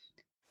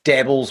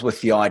dabbles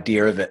with the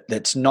idea of it,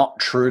 that's not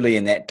truly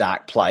in that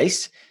dark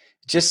place,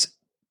 just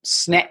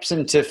snaps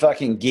into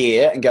fucking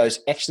gear and goes,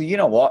 actually, you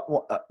know what?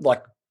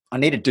 I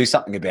need to do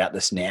something about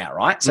this now,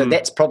 right? So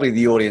that's probably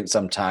the audience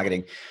I'm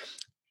targeting.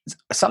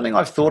 Something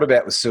I've thought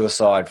about with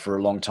suicide for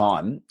a long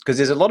time, because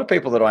there's a lot of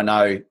people that I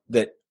know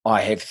that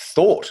I have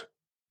thought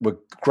were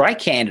great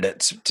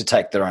candidates to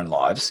take their own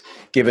lives,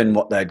 given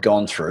what they'd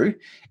gone through,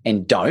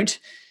 and don't.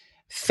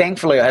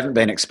 Thankfully, I haven't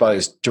been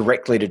exposed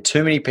directly to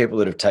too many people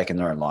that have taken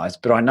their own lives,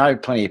 but I know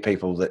plenty of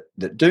people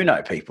that do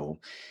know people.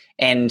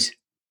 And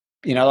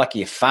like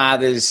your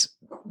fathers,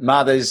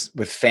 mothers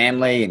with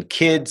family and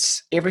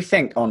kids,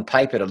 everything on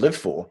paper to live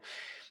for.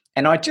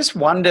 And I just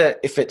wonder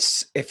if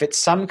it's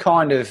some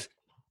kind of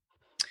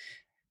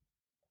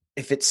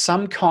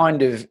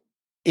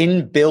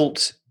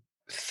inbuilt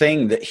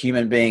thing that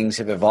human beings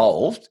have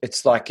evolved.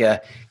 It's like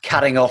a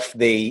cutting off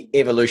the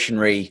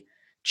evolutionary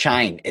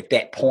chain at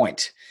that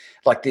point.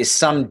 Like there's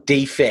some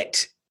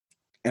defect,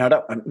 and I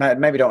don't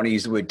want to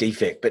use the word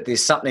defect, but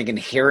there's something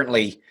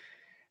inherently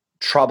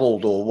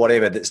troubled or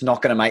whatever that's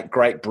not going to make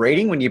great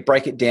breeding when you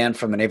break it down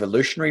from an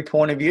evolutionary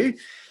point of view.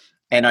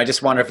 And I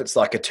just wonder if it's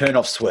like a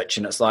turn-off switch,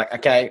 and it's like,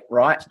 okay,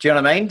 right, do you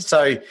know what I mean?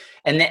 So,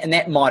 and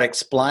that might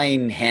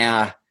explain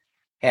how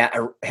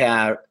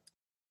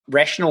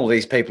rational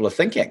these people are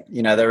thinking.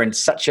 They're in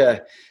such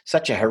a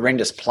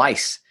horrendous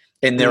place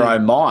in their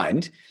own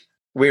mind.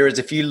 Whereas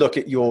if you look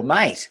at your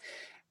mate,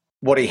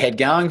 what he had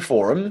going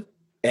for him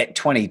at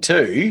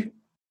 22,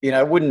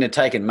 wouldn't have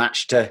taken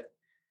much to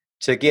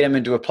get him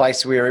into a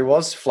place where he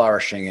was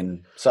flourishing.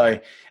 And so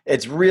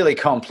it's really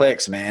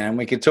complex, man. And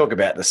we could talk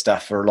about this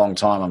stuff for a long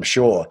time, I'm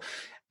sure.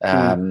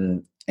 But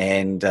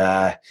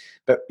like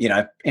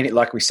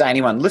we say,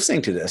 anyone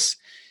listening to this,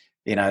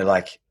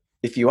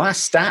 if you are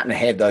starting to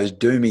have those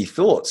doomy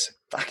thoughts,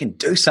 fucking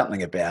do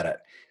something about it.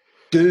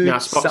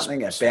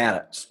 Something about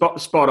it.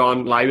 Spot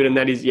on, Laban. And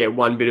that is,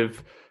 one bit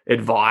of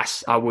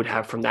advice I would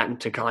have from that, and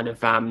to kind of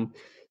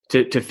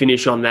to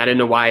finish on that in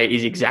a way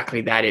is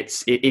exactly that.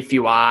 It's if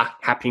you are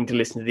happening to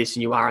listen to this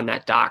and you are in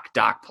that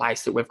dark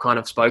place that we've kind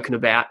of spoken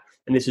about,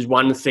 and this is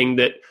one thing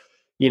that,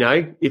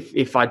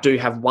 if I do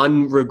have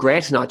one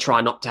regret, and I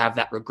try not to have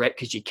that regret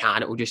because you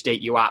can't, it will just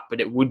eat you up, but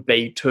it would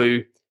be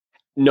to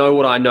know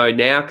what I know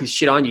now, because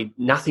shit, I knew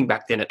nothing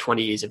back then at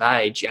 20 years of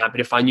age. But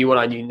if I knew what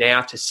I knew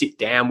now, to sit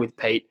down with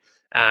Pete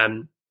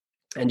and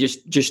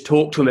just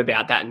talk to him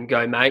about that and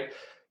go, mate,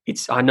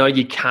 I know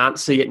you can't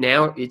see it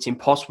now. It's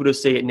impossible to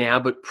see it now,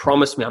 but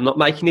promise me, I'm not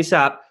making this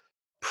up.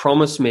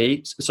 Promise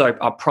me. So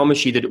I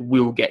promise you that it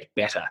will get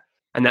better.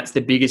 And that's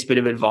the biggest bit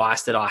of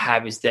advice that I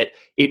have, is that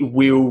it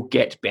will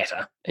get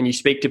better. And you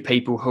speak to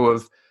people who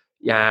have,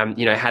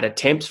 had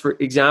attempts, for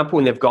example,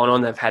 and they've gone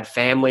on, they've had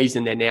families,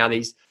 and they're now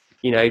these,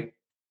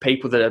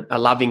 people that are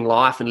loving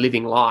life and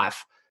living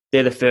life.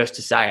 They're the first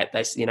to say it.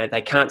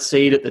 They can't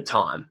see it at the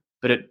time,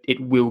 but it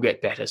will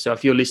get better. So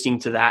if you're listening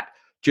to that,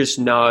 just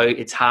know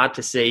it's hard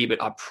to see, but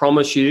I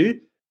promise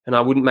you, and I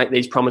wouldn't make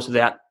these promises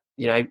without,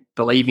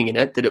 believing in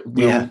it, that it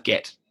will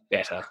get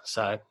better.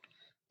 So,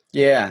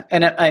 Yeah,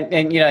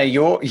 and you know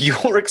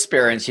your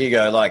experience,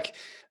 Hugo, like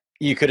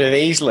you could have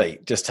easily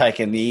just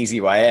taken the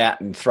easy way out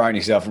and thrown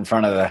yourself in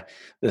front of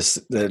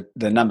the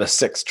number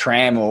 6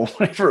 tram or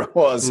whatever it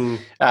was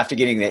after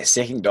getting that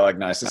second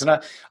diagnosis. And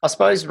I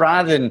suppose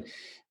rather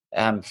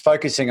than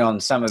focusing on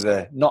some of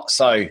the not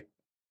so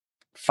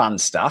fun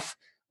stuff,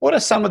 what are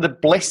some of the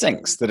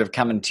blessings that have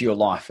come into your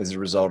life as a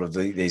result of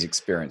these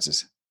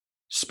experiences?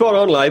 Spot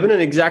on, Laban,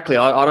 and exactly.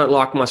 I don't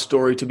like my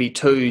story to be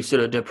too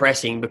sort of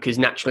depressing because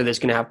naturally there's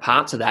going to have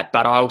parts of that,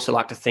 but I also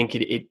like to think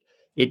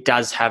it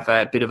does have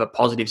a bit of a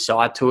positive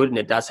side to it, and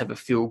it does have a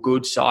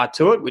feel-good side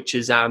to it, which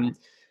is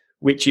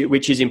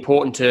which is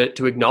important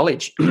to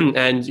acknowledge.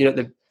 And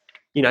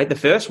the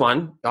first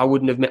one, I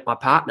wouldn't have met my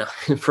partner,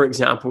 for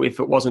example,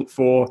 if it wasn't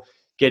for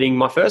getting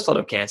my first lot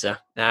of cancer.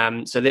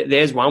 So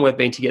there's one. We've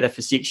been together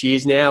for 6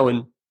 years now,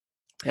 and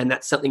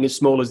that's something as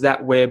small as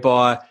that,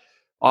 whereby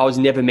I was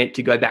never meant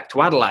to go back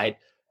to Adelaide,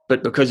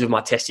 but because of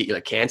my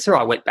testicular cancer,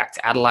 I went back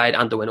to Adelaide,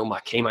 underwent all my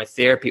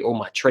chemotherapy, all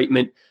my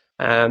treatment,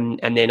 and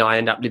then I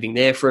ended up living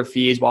there for a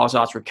few years whilst I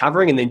was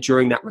recovering. And then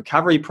during that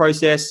recovery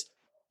process,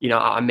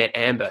 I met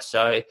Amber.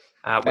 So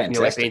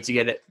we've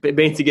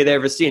been together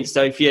ever since.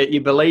 So if you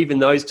believe in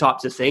those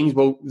types of things,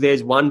 well,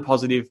 there's one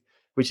positive,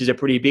 which is a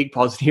pretty big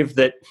positive,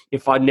 that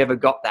if I'd never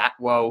got that,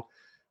 well,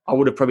 I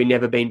would have probably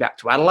never been back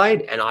to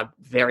Adelaide, and I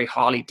very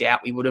highly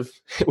doubt we would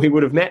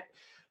have met.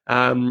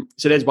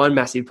 So there's one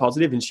massive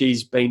positive, and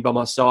she's been by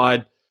my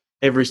side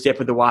every step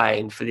of the way.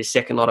 And for this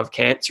second lot of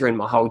cancer and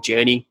my whole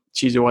journey,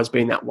 she's always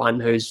been that one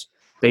who's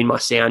been my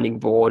sounding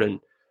board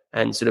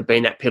and sort of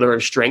been that pillar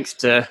of strength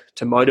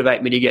to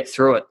motivate me to get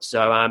through it.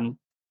 So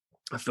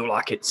I feel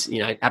like it's,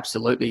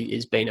 absolutely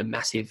has been a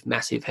massive,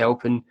 massive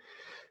help and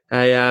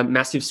a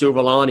massive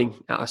silver lining,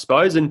 I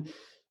suppose. And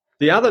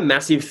the other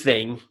massive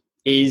thing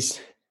is,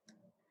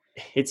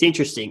 it's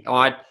interesting.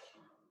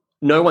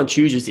 No one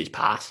chooses this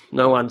path.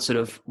 No one sort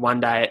of one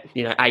day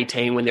at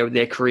 18, when they're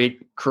their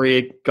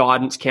career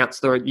guidance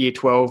counsellor at year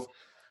 12,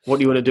 what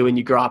do you want to do when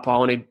you grow up? I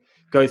want to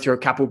go through a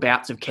couple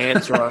bouts of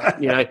cancer,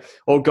 or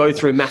or go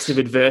through massive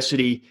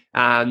adversity,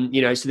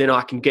 so then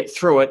I can get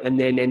through it and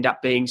then end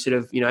up being sort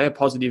of a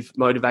positive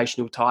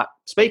motivational type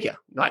speaker.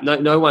 Like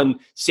no one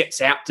sets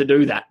out to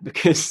do that,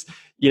 because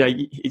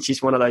it's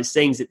just one of those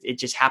things that it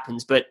just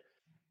happens. But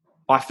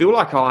I feel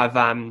like I've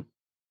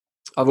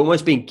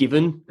almost been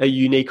given a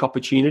unique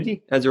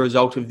opportunity as a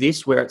result of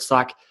this, where it's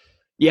like,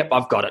 yep,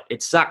 I've got it.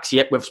 It sucks.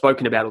 Yep, we've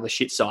spoken about all the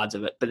shit sides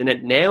of it. But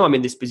then now I'm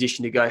in this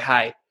position to go,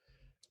 hey,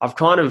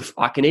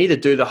 I can either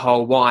do the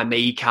whole why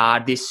me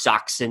card, this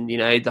sucks, and,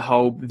 the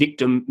whole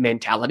victim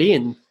mentality.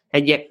 And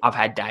yet I've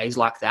had days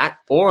like that.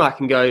 Or I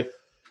can go,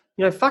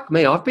 fuck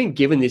me, I've been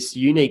given this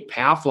unique,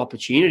 powerful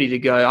opportunity to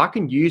go, I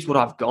can use what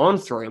I've gone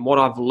through and what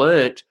I've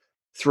learnt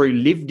through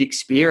lived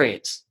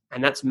experience.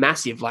 And that's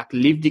massive. Like,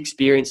 lived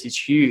experience is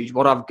huge.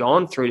 What I've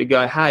gone through, to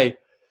go, hey,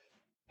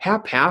 how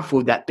powerful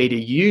would that be to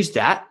use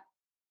that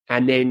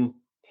and then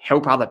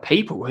help other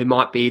people who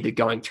might be either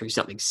going through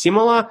something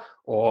similar,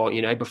 or,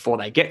 before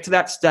they get to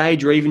that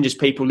stage, or even just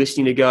people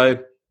listening to go,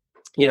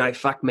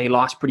 fuck me,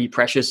 life's pretty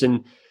precious,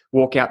 and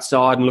walk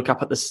outside and look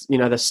up at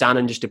the sun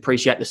and just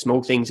appreciate the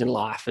small things in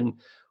life. And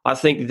I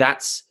think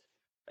that's,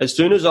 as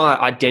soon as I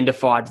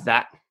identified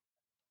that,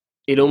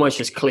 it almost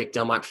just clicked.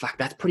 I'm like, fuck,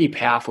 that's pretty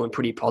powerful and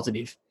pretty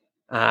positive.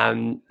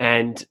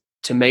 And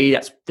to me,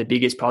 that's the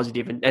biggest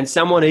positive. And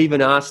someone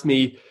even asked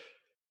me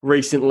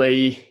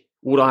recently,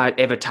 would I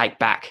ever take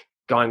back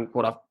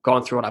what I've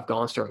gone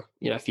through?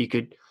 If you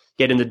could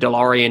get in the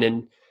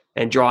DeLorean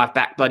and drive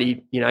back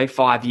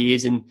 5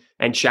 years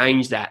and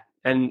change that.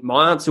 And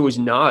my answer was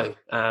no,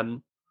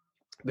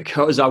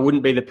 because I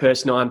wouldn't be the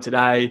person I am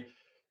today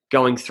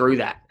going through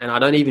that. And I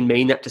don't even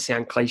mean that to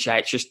sound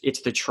cliche.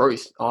 It's the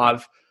truth.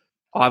 I've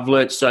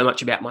learned so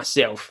much about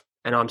myself,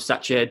 and I'm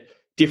such a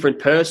different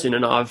person,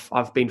 and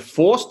I've been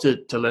forced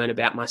to learn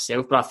about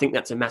myself, but I think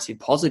that's a massive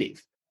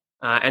positive.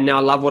 And now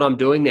I love what I'm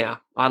doing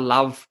now. I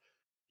love,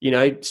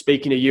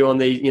 speaking to you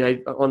on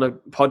on a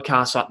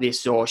podcast like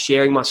this, or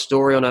sharing my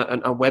story on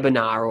a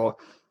webinar, or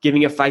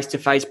giving a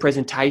face-to-face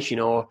presentation,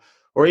 or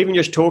even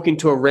just talking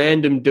to a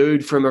random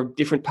dude from a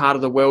different part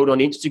of the world on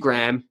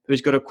Instagram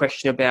who's got a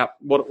question about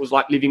what it was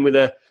like living with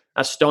a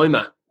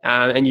stoma,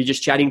 and you're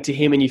just chatting to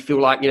him and you feel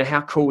like,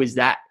 how cool is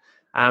that?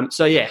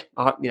 So yeah,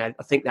 I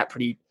think that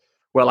pretty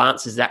well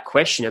answers that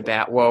question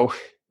about, well,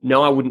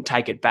 no, I wouldn't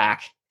take it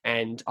back.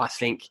 And I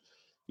think,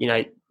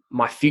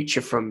 my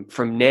future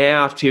from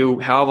now till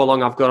however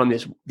long I've got on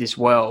this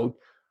world,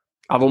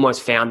 I've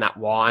almost found that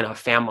why, and I've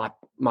found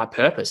my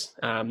purpose,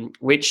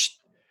 which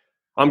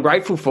I'm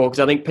grateful for, because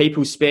I think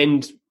people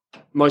spend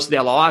most of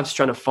their lives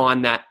trying to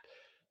find that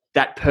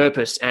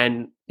purpose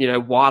and,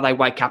 why they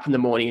wake up in the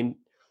morning.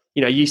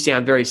 And, you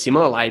sound very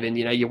similar, Laban.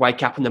 You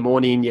wake up in the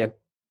morning and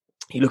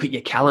you look at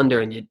your calendar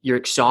and you're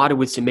excited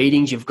with some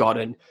meetings you've got,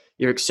 and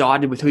you're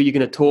excited with who you're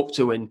going to talk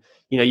to, and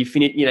you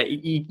finish.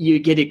 You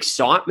get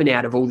excitement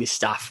out of all this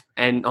stuff,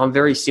 and I'm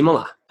very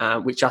similar,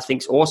 which I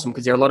think is awesome,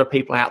 because there are a lot of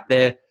people out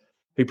there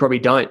who probably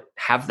don't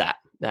have that.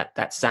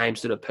 that same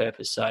sort of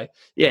purpose. So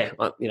yeah,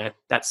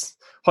 that's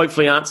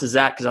hopefully answers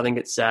that, because I think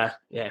it's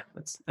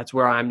that's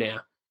where I am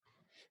now.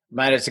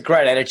 Mate, it's a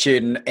great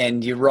attitude,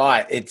 and you're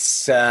right.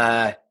 It's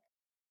the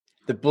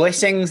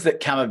blessings that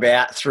come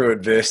about through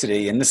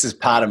adversity, and this is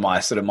part of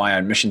my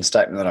own mission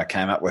statement that I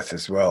came up with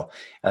as well.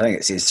 I think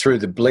it says, through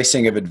the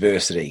blessing of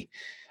adversity,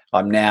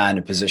 I'm now in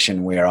a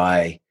position where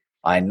I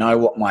know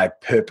what my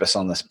purpose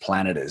on this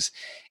planet is,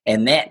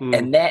 and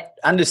that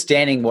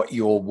understanding what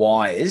your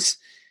why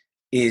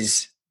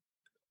is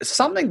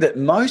something that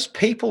most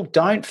people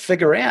don't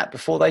figure out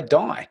before they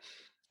die,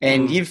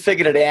 and you've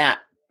figured it out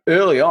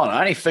early on. I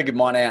only figured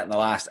mine out in the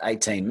last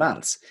 18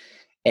 months.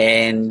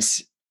 And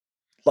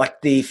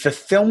like the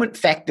fulfillment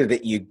factor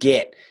that you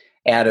get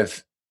out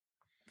of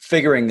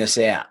figuring this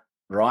out,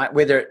 right?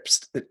 Whether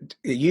it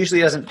usually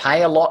doesn't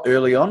pay a lot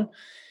early on,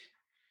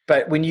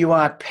 but when you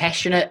are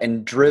passionate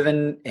and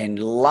driven and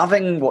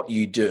loving what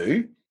you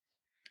do,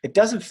 it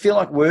doesn't feel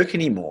like work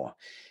anymore.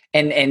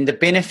 And the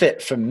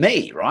benefit for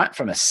me, right,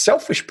 from a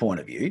selfish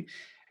point of view,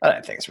 I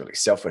don't think it's really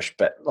selfish,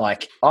 but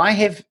like I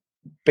have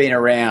been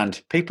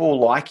around people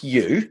like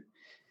you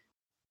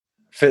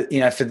for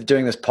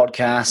doing this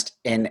podcast,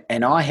 and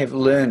I have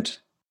learned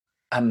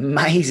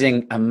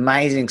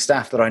amazing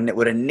stuff that I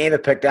would have never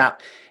picked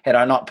up had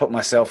I not put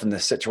myself in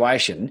this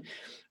situation.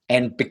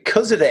 And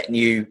because of that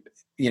new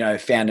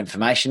found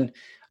information,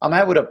 I'm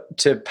able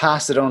to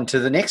pass it on to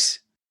the next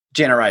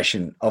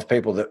generation of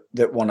people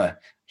that want to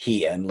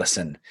hear and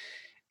listen.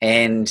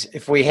 And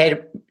if we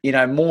had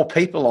more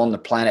people on the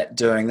planet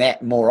doing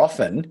that more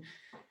often,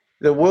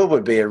 the world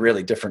would be a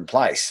really different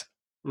place.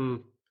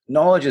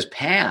 Knowledge is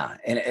power,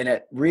 and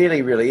it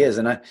really, really is.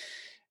 And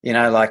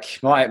like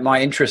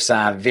my interests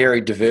are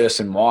very diverse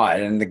and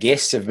wide, and the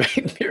guests have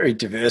been very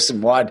diverse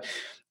and wide.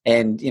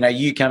 And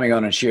you coming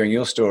on and sharing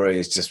your story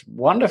is just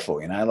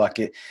wonderful. Like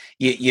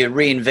you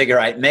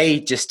reinvigorate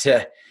me just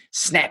to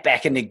snap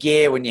back into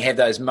gear when you have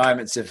those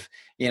moments of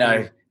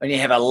when you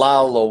have a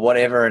lull or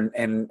whatever,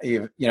 and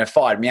you've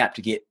fired me up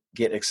to get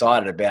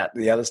excited about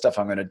the other stuff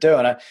I'm going to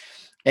do.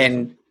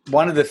 And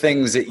one of the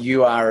things that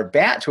you are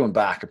about to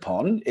embark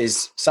upon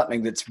is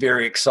something that's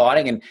very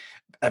exciting and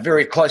a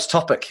very close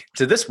topic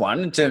to this one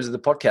in terms of the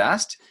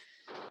podcast,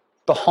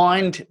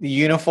 Behind the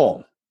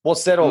Uniform.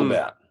 What's that all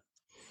about?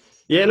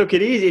 Yeah, look,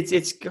 it is.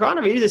 It's kind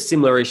of, it is a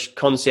similar-ish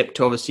concept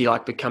to obviously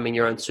like becoming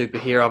your own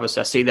superhero. Obviously,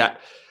 I see that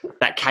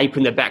cape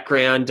in the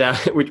background,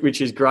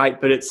 which is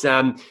great. But it's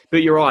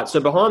but you're right.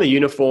 So Behind the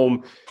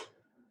Uniform,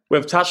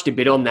 we've touched a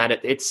bit on that.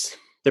 It's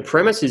the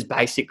premise is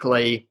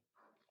basically,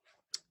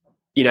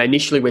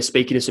 initially we're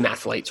speaking to some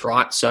athletes,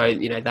 right? So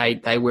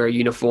they wear a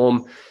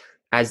uniform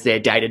as their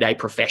day-to-day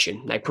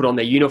profession. They put on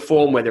their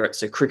uniform, whether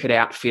it's a cricket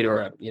outfit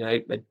or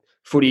a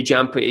footy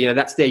jumper.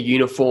 That's their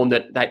uniform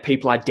that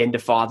people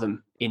identify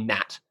them in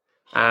that.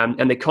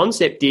 And the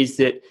concept is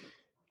that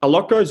a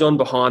lot goes on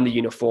behind the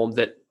uniform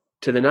that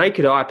to the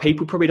naked eye,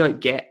 people probably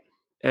don't get.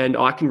 And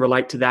I can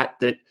relate to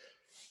that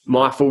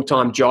my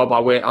full-time job,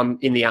 I'm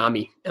in the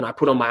army, and I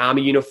put on my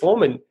army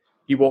uniform, and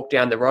you walk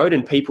down the road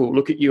and people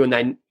look at you and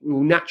they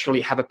will naturally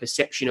have a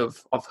perception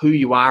of who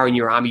you are in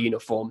your army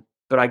uniform.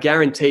 But I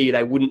guarantee you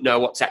they wouldn't know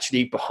what's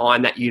actually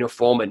behind that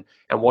uniform and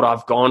what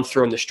I've gone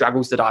through and the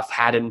struggles that I've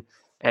had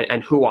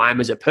and who I am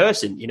as a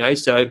person,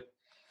 So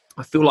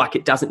I feel like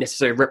it doesn't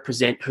necessarily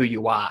represent who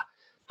you are.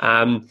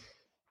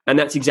 And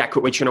that's exactly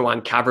what we're trying to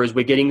uncover is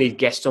we're getting these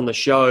guests on the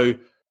show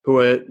who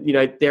are,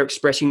 they're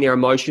expressing their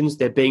emotions,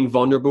 they're being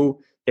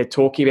vulnerable, they're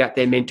talking about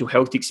their mental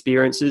health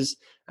experiences.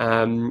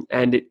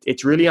 And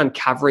it's really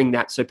uncovering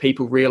that so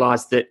people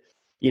realize that,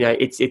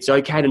 it's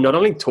okay to not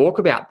only talk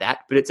about that,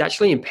 but it's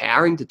actually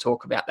empowering to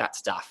talk about that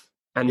stuff.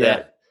 And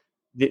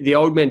the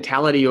old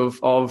mentality of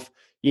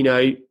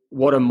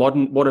what a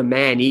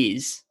man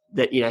is,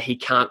 that, he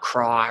can't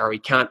cry or he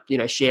can't,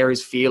 share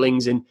his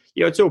feelings. And,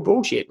 it's all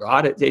bullshit,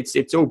 right?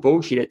 It's all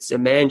bullshit. It's a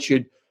man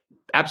should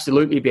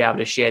absolutely be able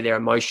to share their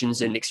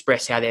emotions and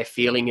express how they're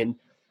feeling. And,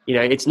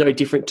 it's no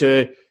different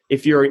to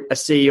if you're a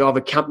CEO of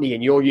a company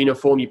and your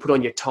uniform, you put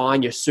on your tie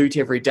and your suit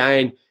every day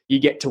and you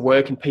get to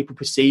work and people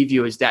perceive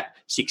you as that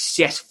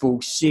successful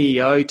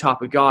CEO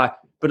type of guy.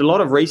 But a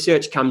lot of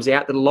research comes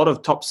out that a lot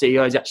of top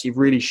CEOs actually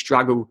really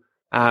struggle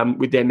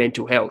with their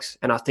mental health.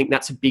 And I think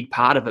that's a big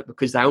part of it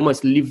because they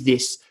almost live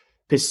this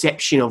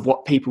perception of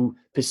what people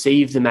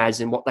perceive them as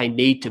and what they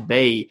need to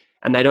be.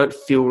 And they don't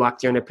feel like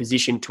they're in a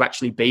position to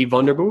actually be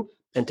vulnerable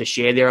and to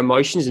share their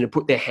emotions and to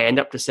put their hand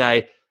up to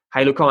say,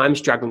 hey, look, I'm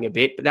struggling a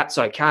bit, but that's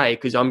okay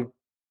because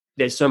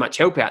there's so much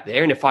help out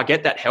there. And if I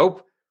get that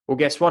help, well,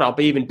 guess what? I'll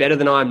be even better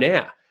than I am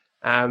now.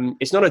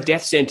 It's not a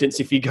death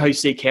sentence if you go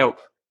seek help.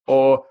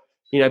 Or,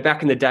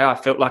 back in the day, I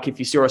felt like if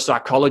you saw a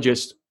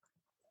psychologist,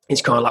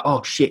 it's kind of like,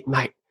 oh, shit,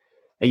 mate,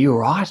 are you all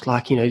right?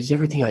 Like, is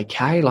everything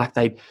okay? Like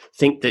they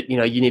think that,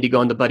 you need to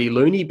go in the bloody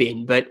loony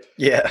bin. But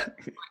yeah,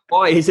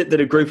 why is it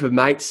that a group of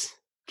mates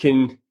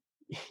can,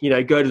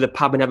 go to the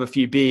pub and have a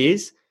few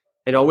beers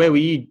and, oh, where were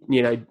you,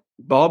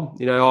 Bob?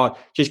 I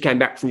just came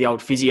back from the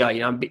old physio,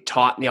 I'm a bit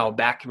tight in the old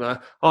back.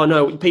 Oh,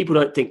 no, people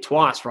don't think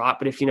twice, right?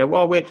 But if,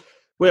 well, we're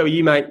well,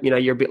 you mate,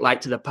 you're a bit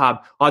late to the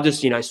pub. I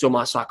just, saw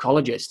my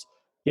psychologist.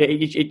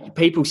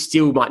 People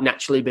still might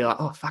naturally be like,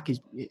 oh, fuck, is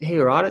he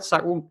all right? It's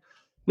like, well,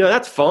 no,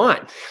 that's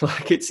fine.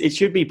 Like it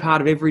should be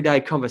part of everyday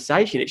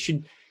conversation. It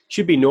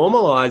should be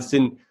normalized.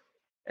 And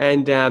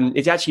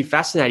it's actually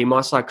fascinating.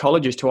 My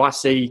psychologist, who I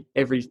see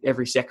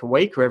every second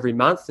week or every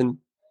month, and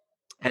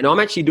I'm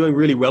actually doing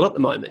really well at the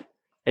moment.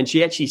 And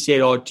she actually said,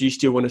 oh, do you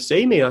still want to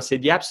see me? I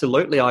said, yeah,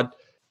 absolutely.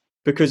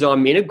 Because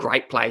I'm in a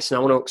great place and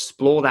I want to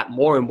explore that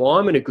more and why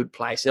I'm in a good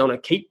place. And I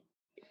want to keep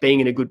being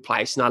in a good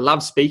place. And I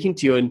love speaking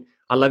to you and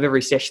I love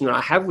every session that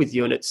I have with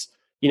you. And it's,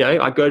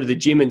 I go to the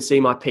gym and see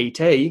my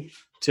PT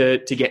to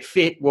get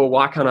fit. Well,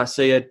 why can't I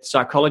see a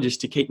psychologist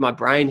to keep my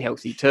brain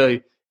healthy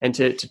too and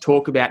to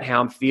talk about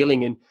how I'm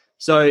feeling? And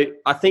so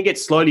I think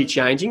it's slowly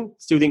changing.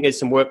 Still think there's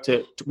some work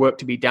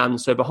to be done.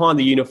 So behind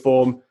the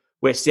uniform,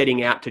 we're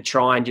setting out to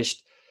try and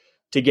just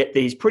to get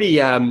these pretty,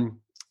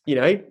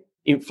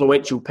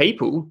 influential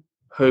people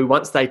who,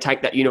 once they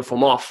take that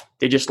uniform off,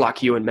 they're just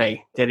like you and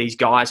me. They're these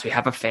guys who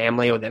have a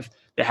family or they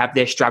have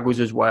their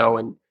struggles as well.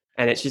 And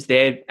it's just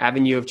their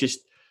avenue of just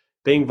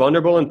being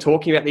vulnerable and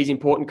talking about these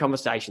important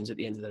conversations at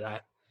the end of the day.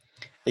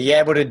 Are you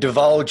able to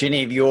divulge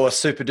any of your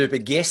super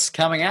duper guests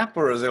coming up,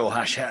 or is it all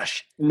hush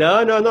hush?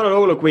 No, not at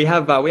all. Look, we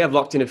have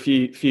locked in a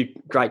few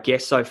great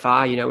guests so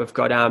far. We've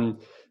got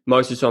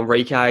Moses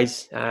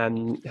Enriquez,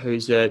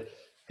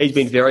 he's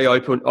been very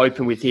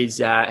open with his.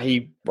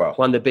 He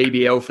won the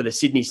BBL for the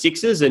Sydney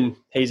Sixers, and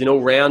he's an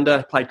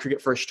all-rounder. Played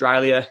cricket for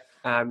Australia.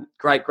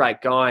 Great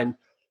guy, and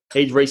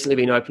he's recently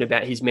been open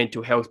about his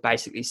mental health,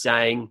 basically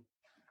saying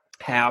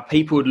how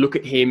people would look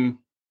at him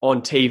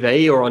on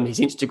TV or on his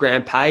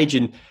Instagram page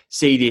and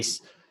see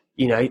this,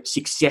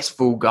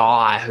 successful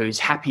guy who's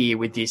happy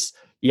with this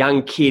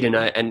young kid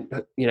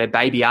and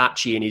baby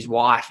Archie and his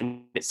wife,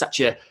 and it's such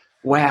a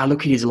wow.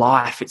 Look at his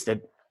life; it's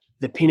the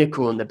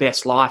pinnacle and the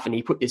best life. And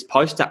he put this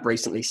post up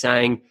recently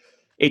saying,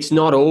 it's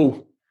not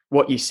all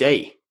what you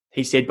see.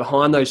 He said,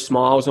 behind those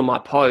smiles on my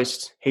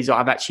post,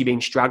 I've actually been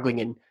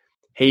struggling. And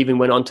he even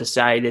went on to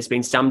say there's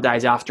been some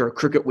days after a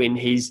cricket win,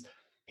 he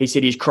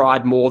said he's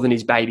cried more than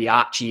his baby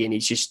Archie. And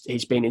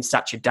he's been in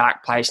such a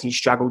dark place and he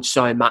struggled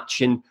so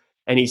much. And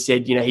he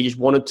said, he just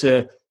wanted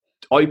to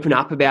open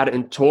up about it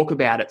and talk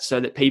about it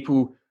so that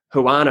people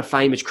who aren't a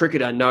famous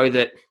cricketer know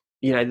that,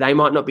 they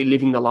might not be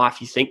living the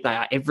life you think they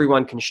are.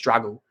 Everyone can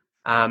struggle.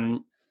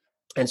 And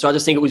so I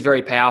just think it was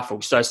very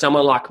powerful. So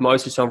someone like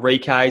Moses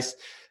Enriquez,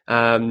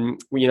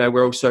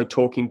 we're also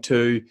talking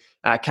to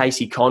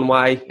Casey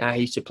Conway.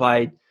 He used to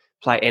play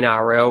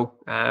NRL,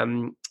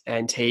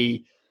 and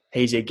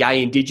he's a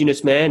gay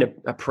Indigenous man,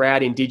 a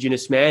proud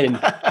Indigenous man,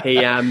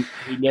 and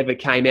he never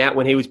came out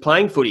when he was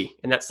playing footy,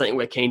 and that's something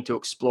we're keen to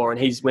explore. And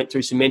he's went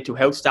through some mental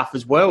health stuff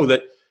as well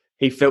that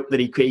he felt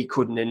that he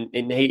couldn't,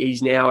 and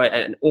he's now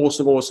an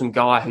awesome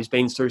guy who's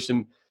been through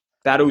some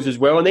battles as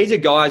well. And these are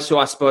guys who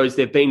I suppose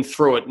they've been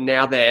through it and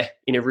now they're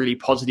in a really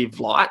positive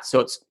light.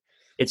 So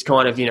it's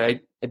kind of, a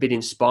bit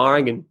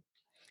inspiring and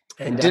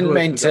I didn't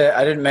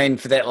mean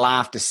for that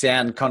laugh to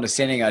sound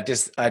condescending. I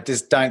just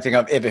don't think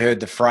I've ever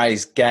heard the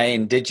phrase gay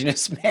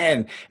Indigenous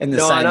man in the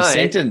same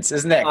sentence.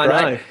 Isn't that great?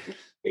 I know.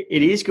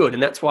 It is good.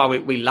 And that's why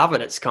we love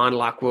it. It's kind of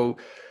like, well,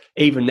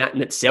 even that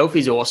in itself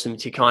is awesome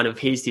to kind of,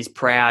 here's this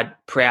proud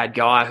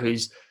guy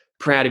who's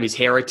proud of his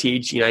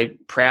heritage,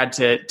 proud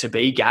to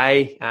be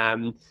gay.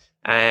 And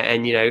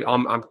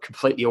I'm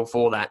completely all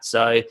for that.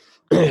 So,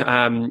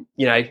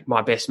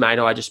 my best mate,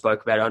 I just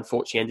spoke about,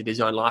 unfortunately ended his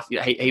own life.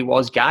 He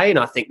was gay, and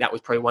I think that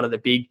was probably one of the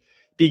big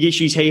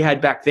issues he had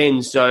back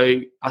then.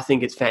 So I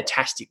think it's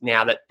fantastic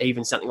now that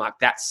even something like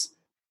that's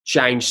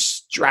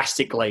changed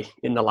drastically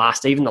in the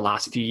last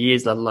few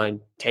years, let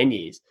alone 10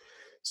 years.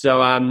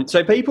 So,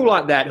 so people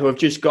like that who have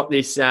just got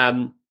this,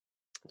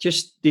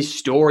 just this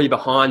story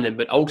behind them,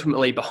 but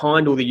ultimately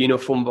behind all the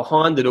uniform,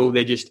 behind it all,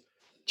 they're just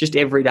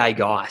everyday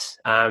guys.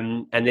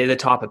 And they're the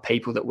type of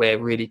people that we're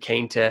really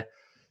keen to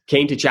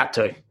chat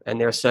to.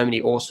 And there are so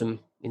many awesome,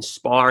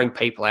 inspiring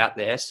people out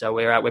there. So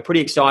we're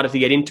pretty excited to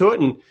get into it,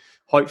 and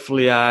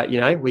hopefully,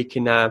 we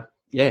can,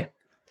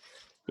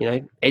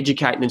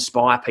 educate and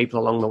inspire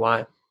people along the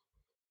way.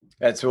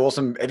 That's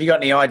awesome. Have you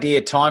got any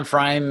idea, time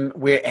frame,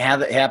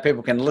 how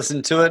people can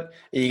listen to it? Are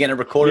you going to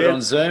record it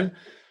on Zoom?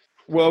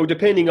 Well,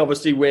 depending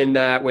obviously when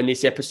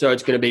this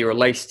episode's going to be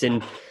released,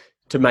 and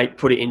to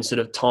put it in sort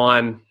of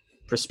time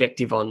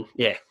perspective on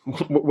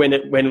when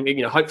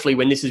hopefully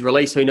when this is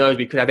released, who knows,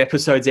 we could have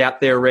episodes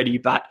out there already,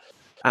 but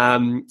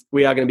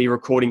we are going to be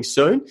recording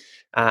soon,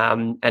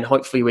 and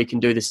hopefully we can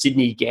do the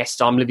Sydney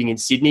guest. I'm living in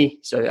Sydney,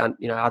 so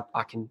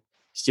I can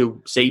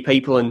still see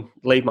people and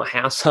leave my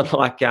house,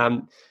 unlike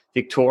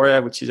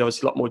Victoria, which is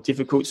obviously a lot more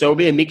difficult. So it'll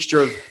be a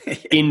mixture of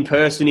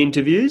in-person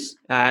interviews,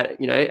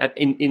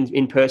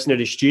 in person at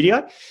a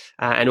studio,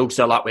 and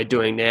also like we're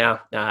doing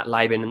now,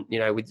 Laban,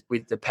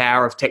 with the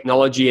power of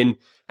technology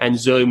and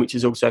Zoom, which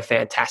is also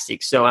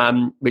fantastic.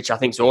 So, which I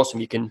think is awesome.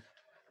 You can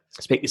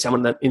speak to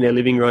someone in their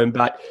living room,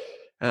 but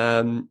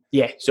so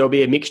it'll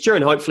be a mixture.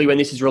 And hopefully, when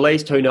this is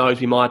released, who knows,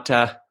 we might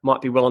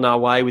be well on our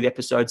way with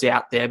episodes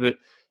out there. But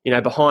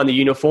behind the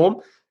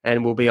uniform,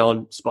 and we'll be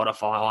on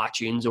Spotify,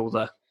 iTunes, all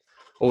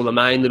the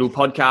main little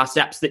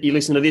podcast apps that you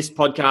listen to this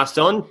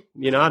podcast on.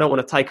 You know, I don't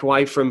want to take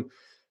away from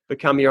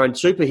Become Your Own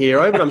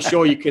Superhero, but I'm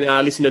sure you can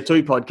listen to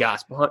 2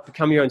 podcasts,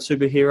 Become Your Own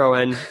Superhero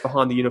and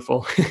Behind the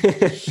Uniform.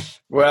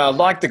 Well,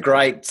 like the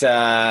great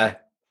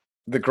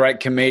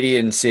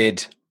comedian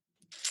said,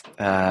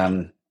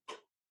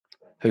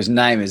 whose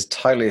name has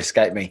totally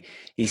escaped me.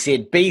 He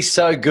said, "Be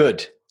so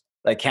good,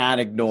 they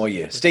can't ignore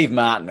you." Steve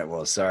Martin it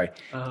was, sorry.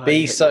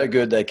 Be so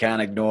good, they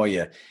can't ignore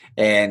you.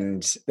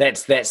 And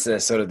that's the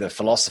sort of the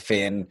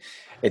philosophy. And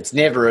it's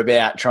never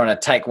about trying to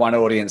take one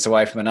audience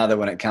away from another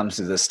when it comes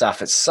to this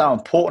stuff. It's so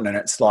important. And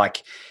it's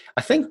like,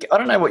 I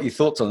don't know what your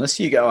thoughts on this,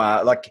 Hugo,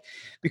 are. Like,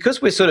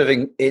 because we're sort of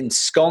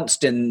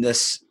ensconced in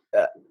this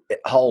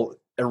whole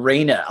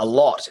arena a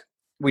lot,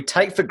 we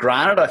take for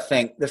granted, I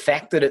think, the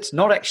fact that it's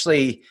not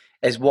actually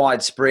as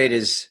widespread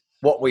as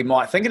what we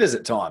might think it is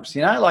at times.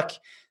 You know, like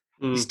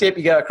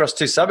you go across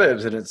 2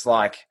 suburbs and it's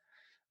like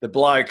the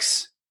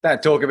blokes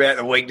don't talk about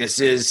the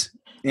weaknesses,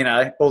 you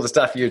know, all the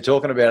stuff you're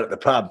talking about at the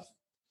pub.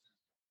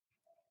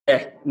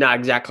 Yeah, no,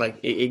 exactly.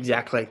 It's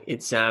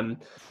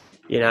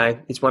you know,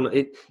 it's one.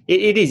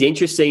 It is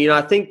interesting. You know,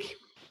 I think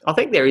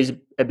there is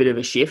a bit of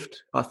a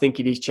shift. I think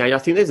it is changed. I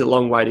think there's a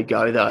long way to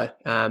go though.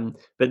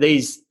 But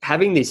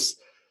having this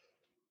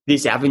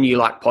avenue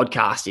like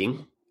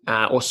podcasting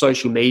or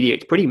social media,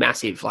 it's pretty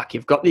massive. Like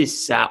you've got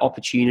this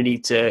opportunity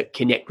to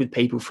connect with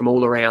people from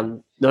all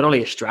around, not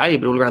only Australia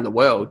but all around the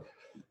world.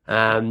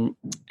 And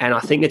I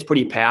think it's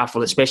pretty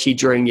powerful, especially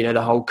during, you know,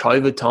 the whole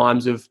COVID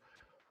times of,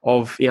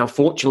 you know,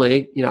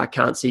 unfortunately, you know, I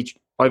can't see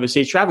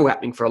overseas travel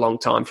happening for a long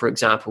time, for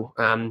example.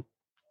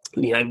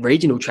 You know,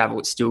 regional travel,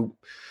 it's still,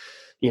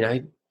 you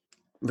know,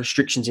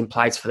 restrictions in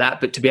place for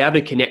that. But to be able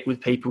to connect with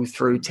people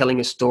through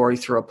telling a story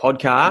through a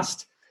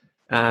podcast,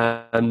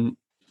 I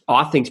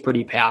think is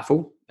pretty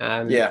powerful.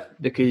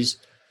 Because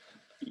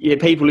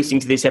people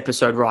listening to this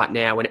episode right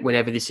now,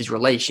 whenever this is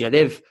released, you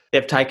know,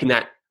 they've taken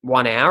that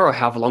 1 hour or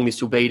however long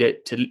this will be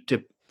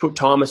to put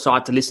time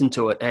aside to listen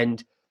to it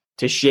and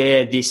to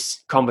share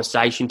this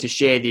conversation, to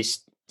share this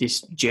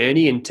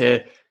journey, and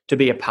to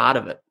be a part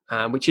of it,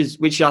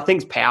 which I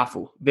think is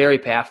powerful, very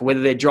powerful.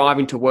 Whether they're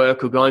driving to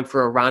work or going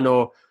for a run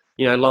or,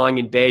 you know, lying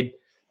in bed,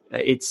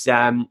 it's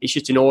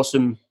just an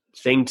awesome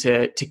thing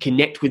to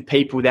connect with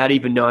people without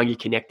even knowing you're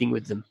connecting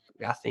with them.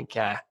 I think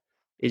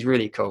is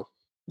really cool.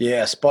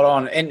 Yeah, spot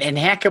on. And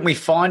how can we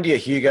find you,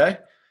 Hugo?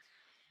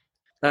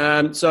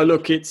 So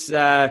look,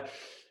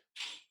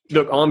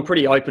 I'm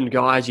pretty open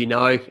guy, as you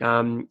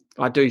know.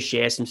 I do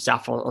share some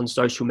stuff on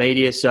social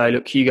media. So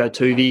look, Hugo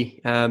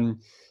Tuvey on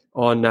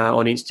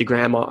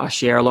Instagram, I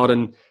share a lot,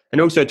 and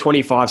also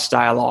 25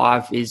 Stay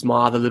Alive is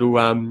my other little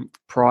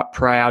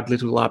proud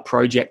little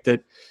project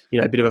that, you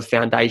know, a bit of a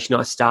foundation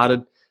I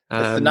started.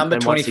 It's the number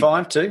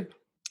 25 too.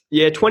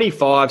 Yeah,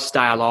 25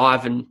 Stay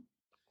Alive, and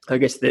I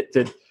guess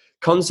the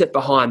concept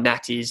behind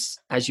that is,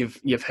 as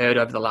you've heard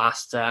over the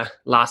last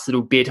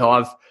little bit,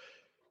 I've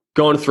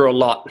gone through a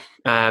lot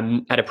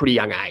at a pretty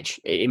young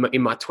age in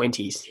my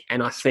 20s.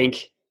 And I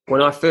think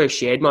when I first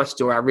shared my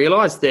story, I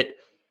realised that,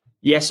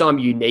 yes, I'm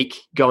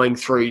unique going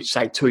through,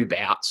 say, 2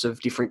 bouts of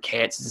different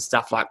cancers and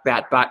stuff like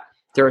that. But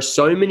there are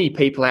so many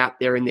people out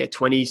there in their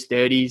 20s,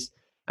 30s,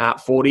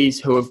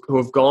 40s who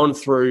have gone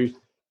through,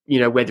 you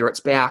know, whether it's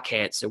bowel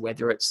cancer,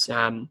 whether it's,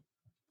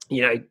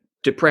 you know,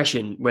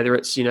 depression, whether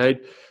it's, you know,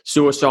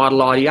 suicidal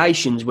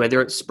ideations,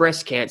 whether it's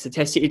breast cancer,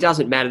 testing, it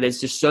doesn't matter.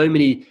 There's just so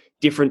many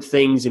different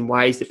things and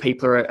ways that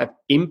people are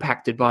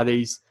impacted by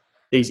these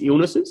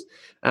illnesses.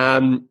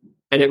 And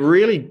it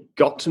really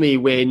got to me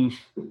when,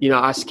 you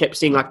know, I kept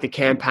seeing like the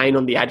campaign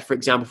on the ad, for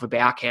example, for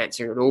bowel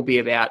cancer. It would all be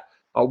about,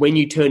 when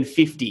you turn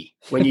 50,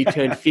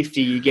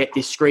 you get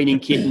this screening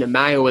kit in the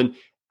mail. And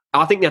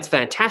I think that's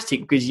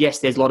fantastic because, yes,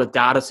 there's a lot of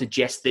data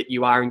suggests that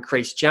you are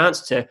increased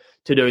chance to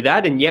do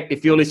that. And yep,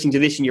 if you're listening to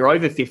this and you're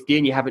over 50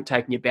 and you haven't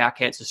taken your bowel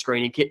cancer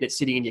screening kit and it's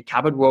sitting in your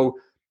cupboard, well,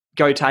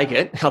 go take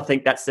it. I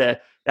think that's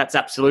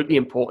absolutely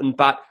important.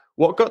 But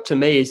what got to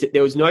me is that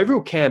there was no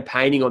real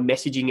campaigning or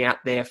messaging out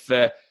there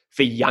for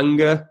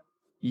younger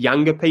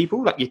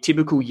people, like your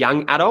typical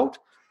young adult.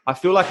 I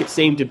feel like it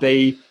seemed to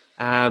be,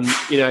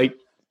 you know,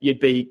 you'd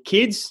be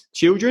kids,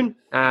 children,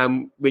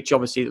 which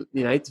obviously,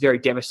 you know, it's very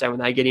devastating when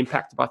they get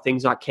impacted by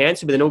things like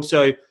cancer, but then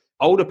also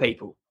older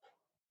people.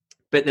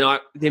 But then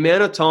the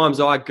amount of times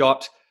I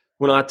got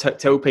when I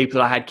tell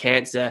people I had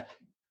cancer,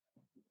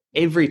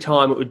 every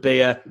time it would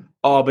be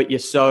but you're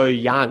so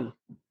young.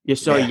 You're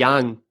so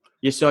young.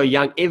 You're so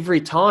young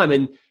every time.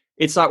 And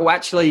it's like, well,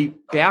 actually,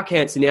 bowel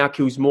cancer now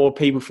kills more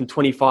people from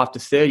 25 to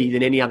 30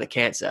 than any other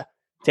cancer.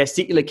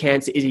 Testicular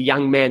cancer is a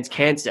young man's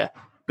cancer,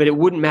 but it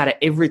wouldn't matter.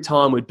 Every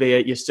time would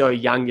be you're so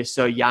young, you're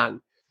so young.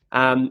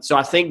 So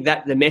I think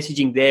that the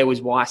messaging there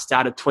was why I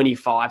started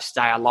 25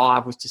 Stay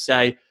Alive, was to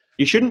say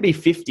you shouldn't be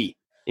 50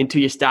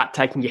 until you start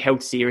taking your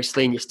health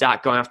seriously and you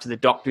start going after the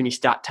doctor and you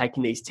start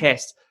taking these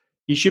tests.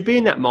 You should be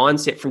in that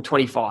mindset from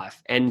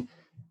 25. And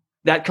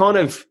that kind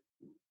of,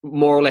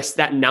 more or less,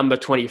 that number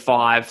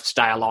 25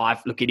 Stay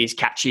Alive, look, it is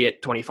catchy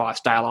at 25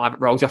 Stay Alive. It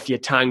rolls off your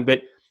tongue,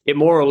 but it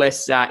more or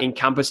less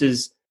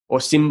encompasses or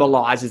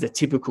symbolizes a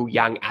typical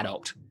young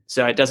adult.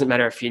 So it doesn't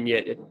matter if you're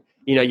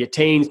in your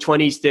teens,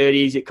 20s,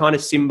 30s. It kind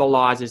of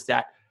symbolizes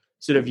that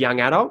sort of young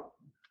adult.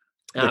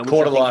 The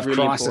quarter-life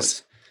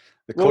crisis.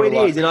 Well, it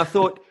is. And I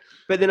thought,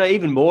 but then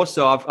even more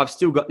so, I've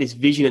still got this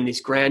vision and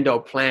this grand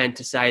old plan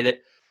to say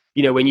that,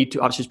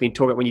 I've just been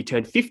talking about when you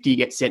turn 50, you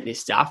get sent this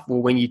stuff.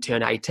 Well, when you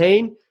turn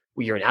 18,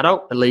 well, you're an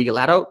adult, a legal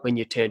adult. When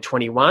you turn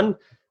 21,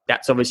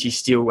 that's obviously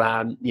still,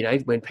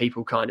 when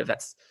people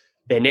that's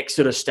their next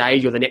sort of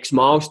stage or the next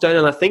milestone.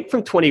 And I think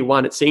from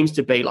 21, it seems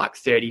to be like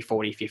 30,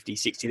 40, 50,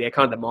 60. They're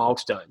kind of the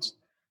milestones.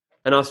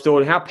 And I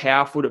thought, how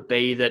powerful would it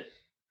be that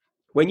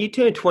when you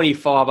turn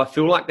 25, I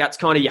feel like that's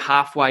kind of your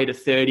halfway to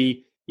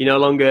 30. You're no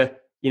longer,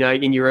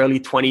 in your early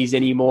 20s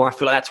anymore. I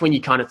feel like that's when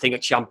you kind of think,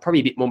 actually, I'm probably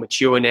a bit more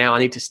mature now. I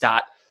need to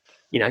start,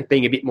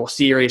 being a bit more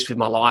serious with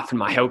my life and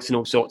my health and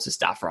all sorts of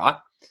stuff, right?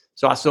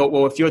 So I thought,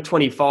 well, if you're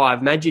 25,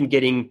 imagine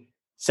getting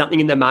something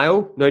in the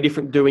mail, no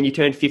different to do when you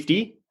turn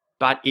 50,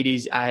 but it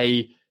is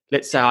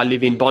let's say I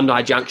live in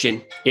Bondi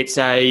Junction. It's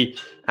sorry,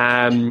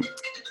 I've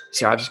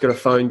just got a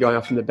phone going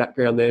off in the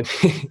background there.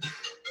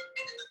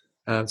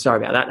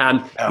 Sorry about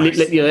that.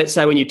 Let's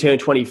say when you turn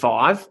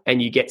 25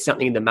 and you get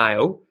something in the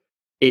mail,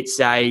 it's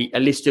a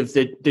list of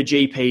the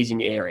GPs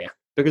in your area.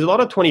 Because a lot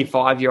of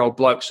 25-year-old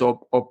blokes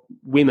or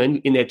women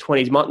in their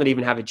 20s might not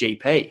even have a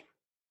GP.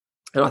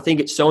 And I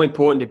think it's so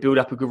important to build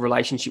up a good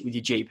relationship with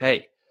your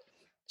GP.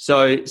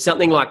 So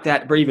something like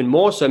that, but even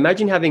more so,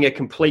 imagine having a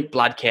complete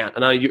blood count. I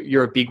know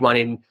you're a big one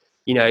in,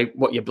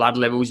 what your blood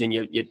levels and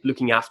you're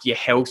looking after your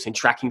health and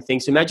tracking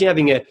things. So imagine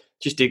having a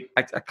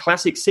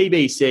classic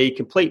CBC,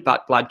 complete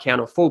blood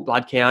count or full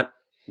blood count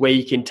where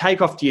you can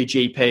take off to your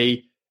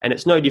GP, and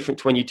it's no different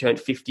to when you turn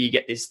 50, you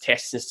get these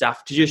tests and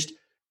stuff to just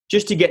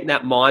to get in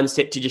that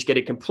mindset to just get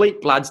a complete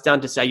bloods done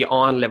to say your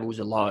iron levels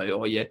are low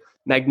or your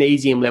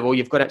magnesium level,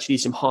 you've got actually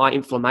some high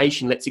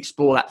inflammation. Let's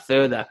explore that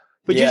further.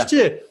 But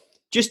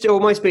just to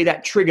almost be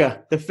that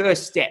trigger, the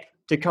first step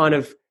to kind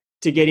of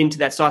to get into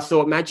that. So I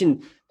thought,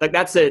 imagine like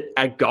that's a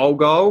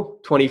goal,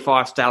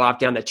 25 stay alive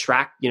down the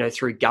track,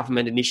 through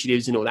government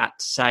initiatives and all that,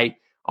 to say,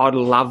 I'd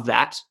love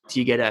that.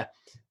 To get a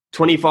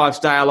 25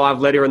 stay alive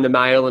letter in the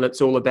mail and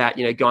it's all about,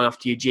 going off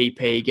to your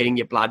GP, getting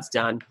your bloods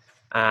done.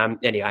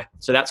 Anyway,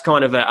 so that's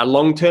kind of a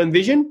long-term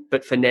vision,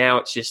 but for now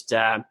it's just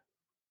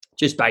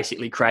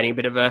basically creating a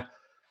bit of a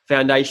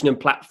foundation and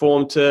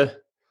platform to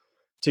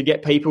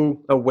get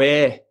people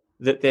aware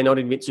that they're not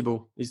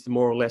invincible is the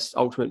more or less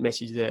ultimate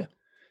message there.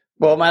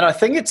 Well, mate, I don't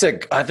think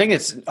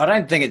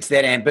it's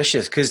that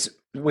ambitious, because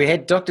we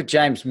had Dr.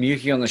 James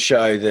Mukey on the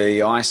show,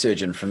 the eye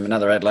surgeon from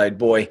another Adelaide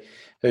boy,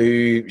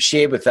 who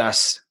shared with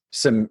us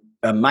some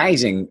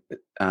amazing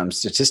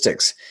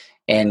statistics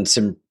and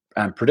some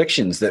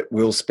predictions that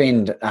we'll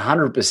spend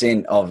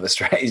 100% of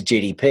Australia's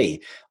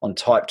GDP on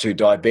type 2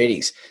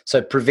 diabetes.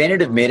 So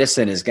preventative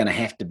medicine is going to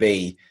have to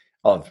be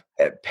of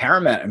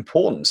paramount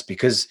importance,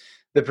 because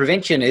the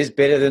prevention is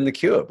better than the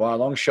cure by a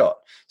long shot.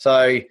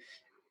 So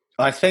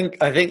I think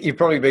you'd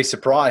probably be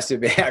surprised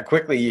about how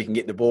quickly you can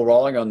get the ball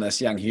rolling on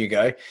this, young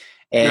Hugo.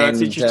 And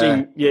it's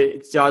interesting. I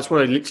just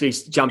want to literally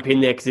jump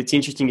in there because it's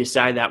interesting you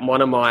say that.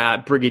 One of my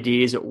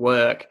brigadiers at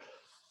work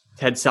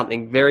had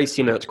something very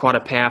similar. It's quite a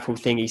powerful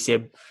thing. He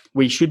said,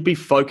 we should be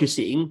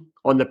focusing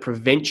on the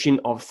prevention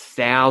of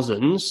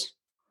thousands,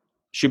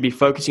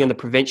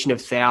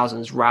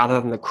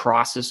 rather than the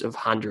crisis of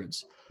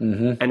hundreds.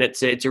 Mm-hmm. And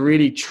it's a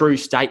really true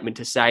statement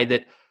to say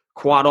that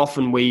quite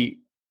often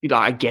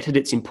I get it,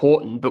 it's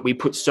important, but we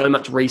put so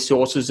much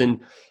resources and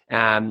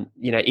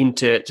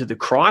into the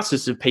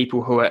crisis of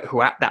people who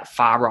are at that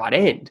far right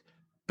end.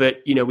 But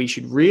we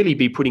should really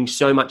be putting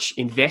so much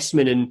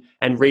investment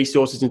and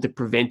resources into the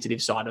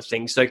preventative side of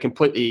things. So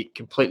completely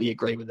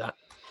agree with that.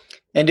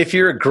 And if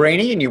you're a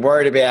greenie and you're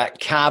worried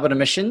about carbon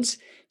emissions,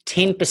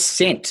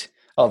 10%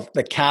 of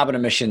the carbon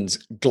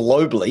emissions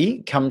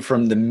globally come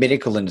from the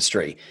medical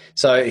industry.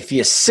 So if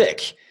you're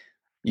sick,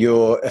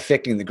 you're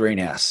affecting the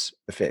greenhouse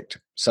effect.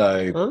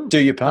 So do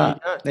your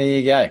part. There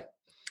you go.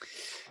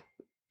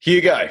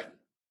 Hugo,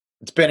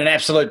 it's been an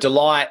absolute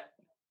delight.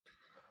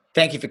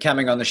 Thank you for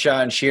coming on the show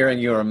and sharing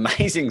your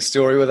amazing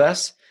story with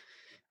us.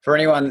 For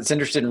anyone that's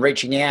interested in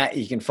reaching out,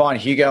 you can find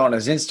Hugo on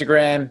his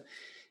Instagram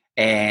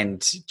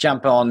and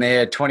jump on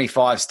there,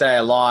 25 Stay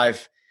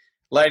Alive.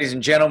 Ladies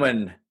and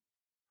gentlemen,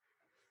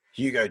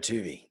 Hugo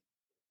Tuvey.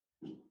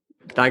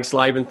 Thanks,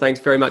 Laban.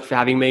 Thanks very much for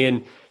having me.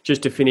 And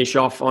just to finish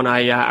off on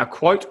a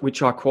quote,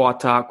 which I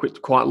quite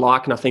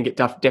like, and I think it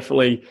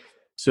definitely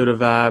sort of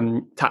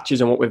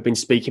touches on what we've been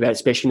speaking about,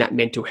 especially in that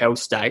mental health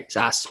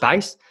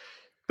space.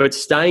 But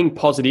staying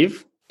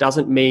positive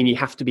doesn't mean you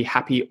have to be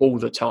happy all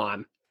the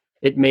time.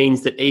 It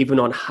means that even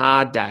on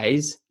hard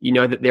days, you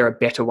know that there are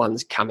better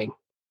ones coming.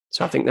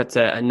 So I think that's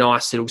a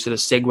nice little sort of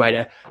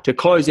segue to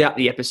close out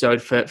the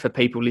episode for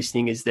people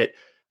listening, is that,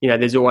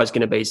 there's always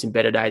going to be some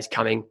better days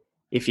coming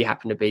if you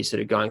happen to be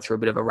sort of going through a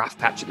bit of a rough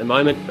patch at the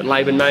moment. But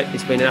Laban, mate,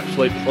 it's been an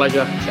absolute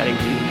pleasure chatting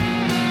to you.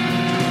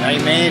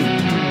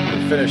 Amen.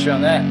 We'll finish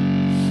on that.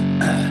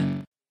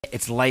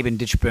 It's Laban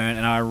Ditchburn,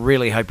 and I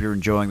really hope you're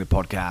enjoying the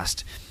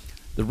podcast.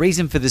 The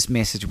reason for this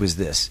message was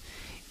this.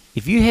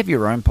 If you have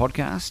your own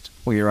podcast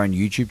or your own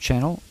YouTube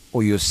channel,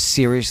 or you're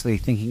seriously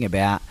thinking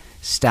about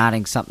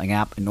starting something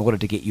up in order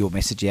to get your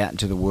message out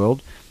into the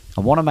world,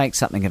 I want to make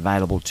something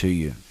available to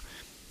you.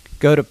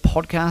 Go to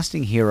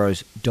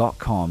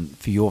podcastingheroes.com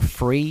for your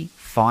free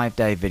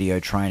 5-day video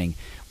training.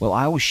 Well,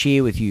 I will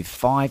share with you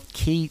 5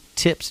 key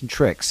tips and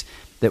tricks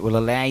that will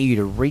allow you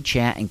to reach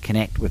out and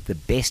connect with the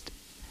best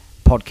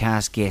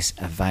podcast guests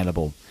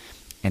available.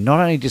 And not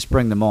only just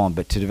bring them on,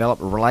 but to develop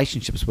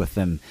relationships with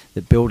them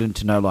that build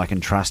into know, like,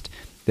 and trust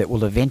that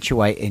will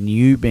eventuate in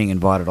you being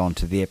invited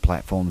onto their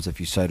platforms if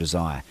you so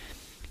desire.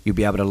 You'll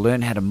be able to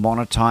learn how to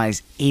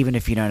monetize even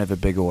if you don't have a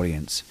big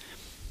audience.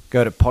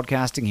 Go to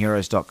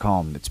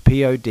podcastingheroes.com. It's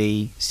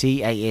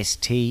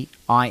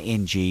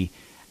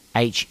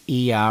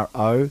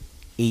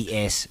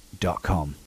podcastingheroes.com.